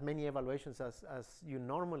as many evaluations as you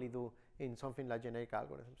normally do in something like generic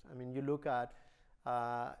algorithms. I mean, you look at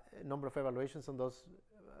number of evaluations on those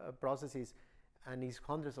processes, and it's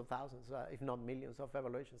hundreds of thousands, if not millions of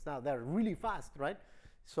evaluations. Now, they're really fast, right?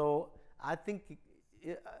 So I think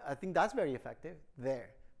that's very effective there.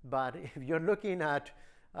 But if you're looking at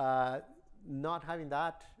not having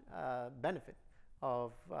that benefit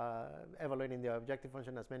of evaluating the objective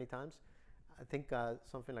function as many times, I think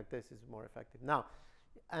something like this is more effective. Now,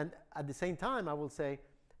 and at the same time, I will say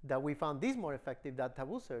that we found this more effective than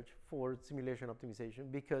Tabu search for simulation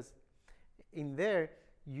optimization, because in there,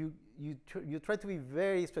 you try to be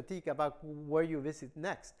very strategic about where you visit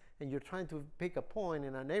next, and you're trying to pick a point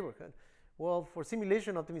in a neighborhood. Well, for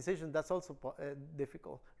simulation optimization, that's also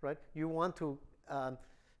difficult, right? You want to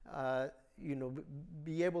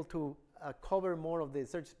be able to cover more of the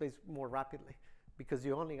search space more rapidly, because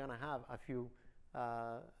you're only going to have a few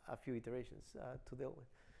iterations to deal with.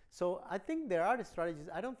 So I think there are strategies.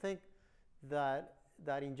 I don't think that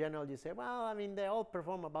in general you say, well, I mean, they all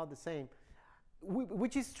perform about the same,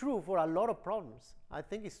 which is true for a lot of problems. I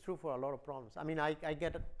think it's true for a lot of problems. I mean, I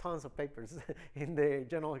get tons of papers in the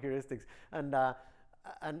general heuristics,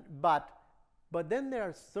 but then there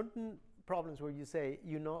are certain problems where you say,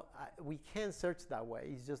 we can't search that way.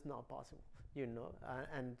 It's just not possible,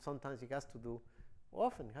 and sometimes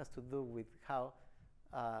often has to do with how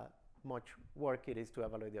much work it is to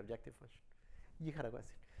evaluate the objective function. You had a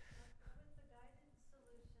question. With the guided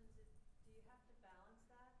solutions, do you have to balance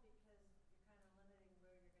that, because you're kind of limiting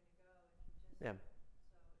where you're going to go if you just Yeah.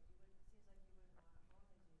 So it seems like you wouldn't want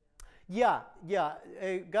to do that.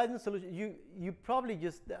 Yeah. Guidance solution. You probably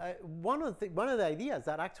just one of the ideas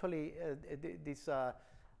that actually this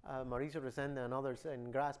Mauricio Resende and others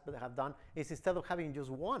in GRASP have done is, instead of having just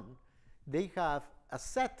one, they have a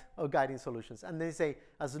set of guiding solutions, and they say,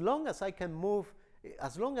 as long as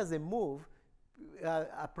the move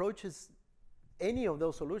approaches any of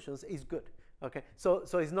those solutions, is good. Okay, so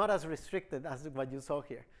it's not as restricted as what you saw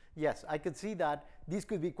here. Yes, I could see that this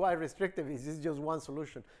could be quite restrictive if it's just one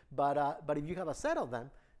solution, but if you have a set of them,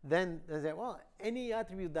 then they say, well, any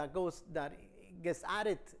attribute that gets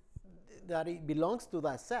added, that it belongs to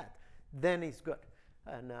that set, then it's good,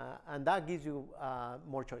 and that gives you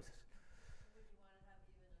more choices. Would you want to have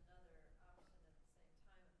even another option at the same time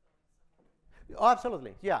of going somewhere? Oh,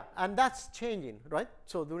 absolutely, yeah, and that's changing, right?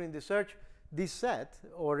 So during the search, this set,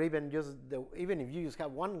 or even even if you just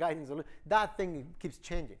have one guiding solution, that thing keeps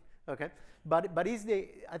changing. Okay, but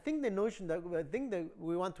I think the notion that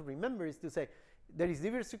we want to remember is to say there is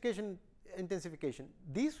diversification, intensification.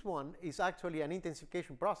 This one is actually an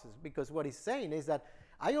intensification process, because what it's saying is that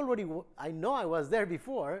I know I was there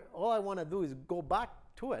before. All I want to do is go back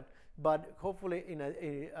to it, but hopefully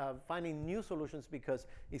in finding new solutions, because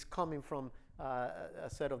it's coming from a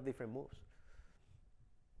set of different moves.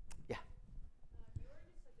 Yeah. You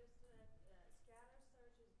already suggested that scatter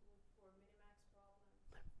search is good for minimax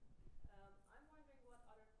problems. I'm wondering what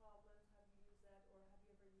other problems have you used that, or have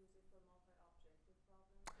you ever used it for multi-objective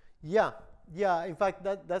problems? Yeah. In fact,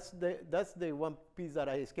 that's the one piece that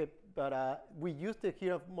I skipped. But we used it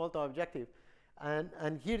here of multi-objective,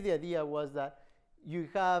 and here the idea was that you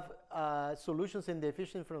have solutions in the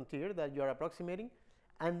efficient frontier that you are approximating,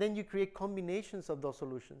 and then you create combinations of those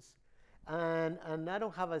solutions. And I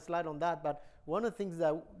don't have a slide on that, but one of the things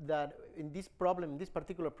that in this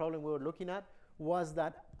particular problem we were looking at, was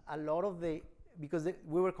that a lot of because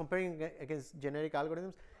we were comparing against generic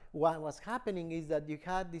algorithms, what was happening is that you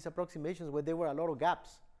had these approximations where there were a lot of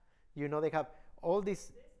gaps. They have all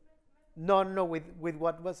these. No, with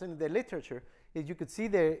what was in the literature, is you can see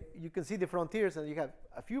the frontiers, and you have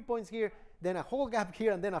a few points here, then a whole gap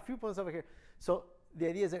here, and then a few points over here. So the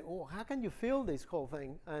idea is that, how can you fill this whole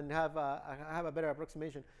thing and have a better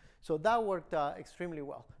approximation? So that worked extremely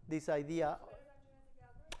well. This idea,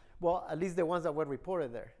 well, at least the ones that were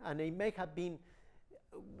reported there, and it may have been.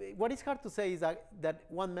 What is hard to say is that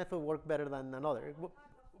one method worked better than another.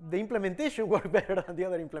 The implementation worked better than the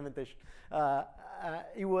other implementation.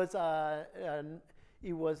 It was a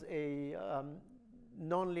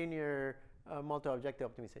nonlinear multi-objective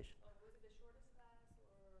optimization. Was it the shortest path, or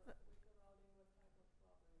with the routing, what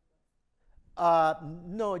type of problem was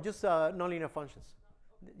that? No, just nonlinear functions.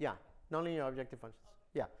 Okay. Yeah, nonlinear objective functions.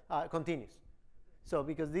 Okay. Yeah, continuous. So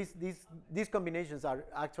because these combinations are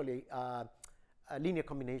actually linear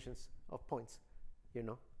combinations of points,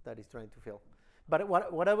 that is trying to fill. But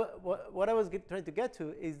what I was trying to get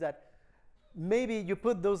to is that maybe you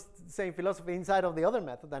put those same philosophy inside of the other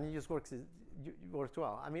method, and it just works works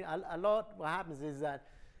well. I mean, a lot what happens is that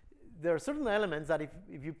there are certain elements that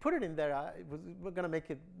if you put it in there, we're going to make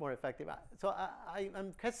it more effective. So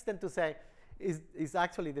I'm hesitant to say is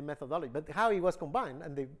actually the methodology, but how it was combined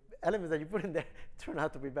and the elements that you put in there turn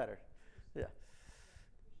out to be better. Yeah.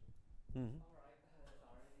 Mm-hmm. All right, it's already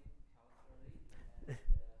house early, and if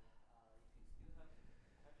you still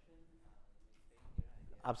have questions, you may stay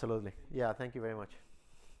here. Absolutely. Yeah, thank you very much.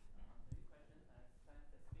 Answer your question. Thank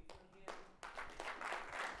the speaker again.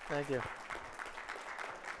 Thank you.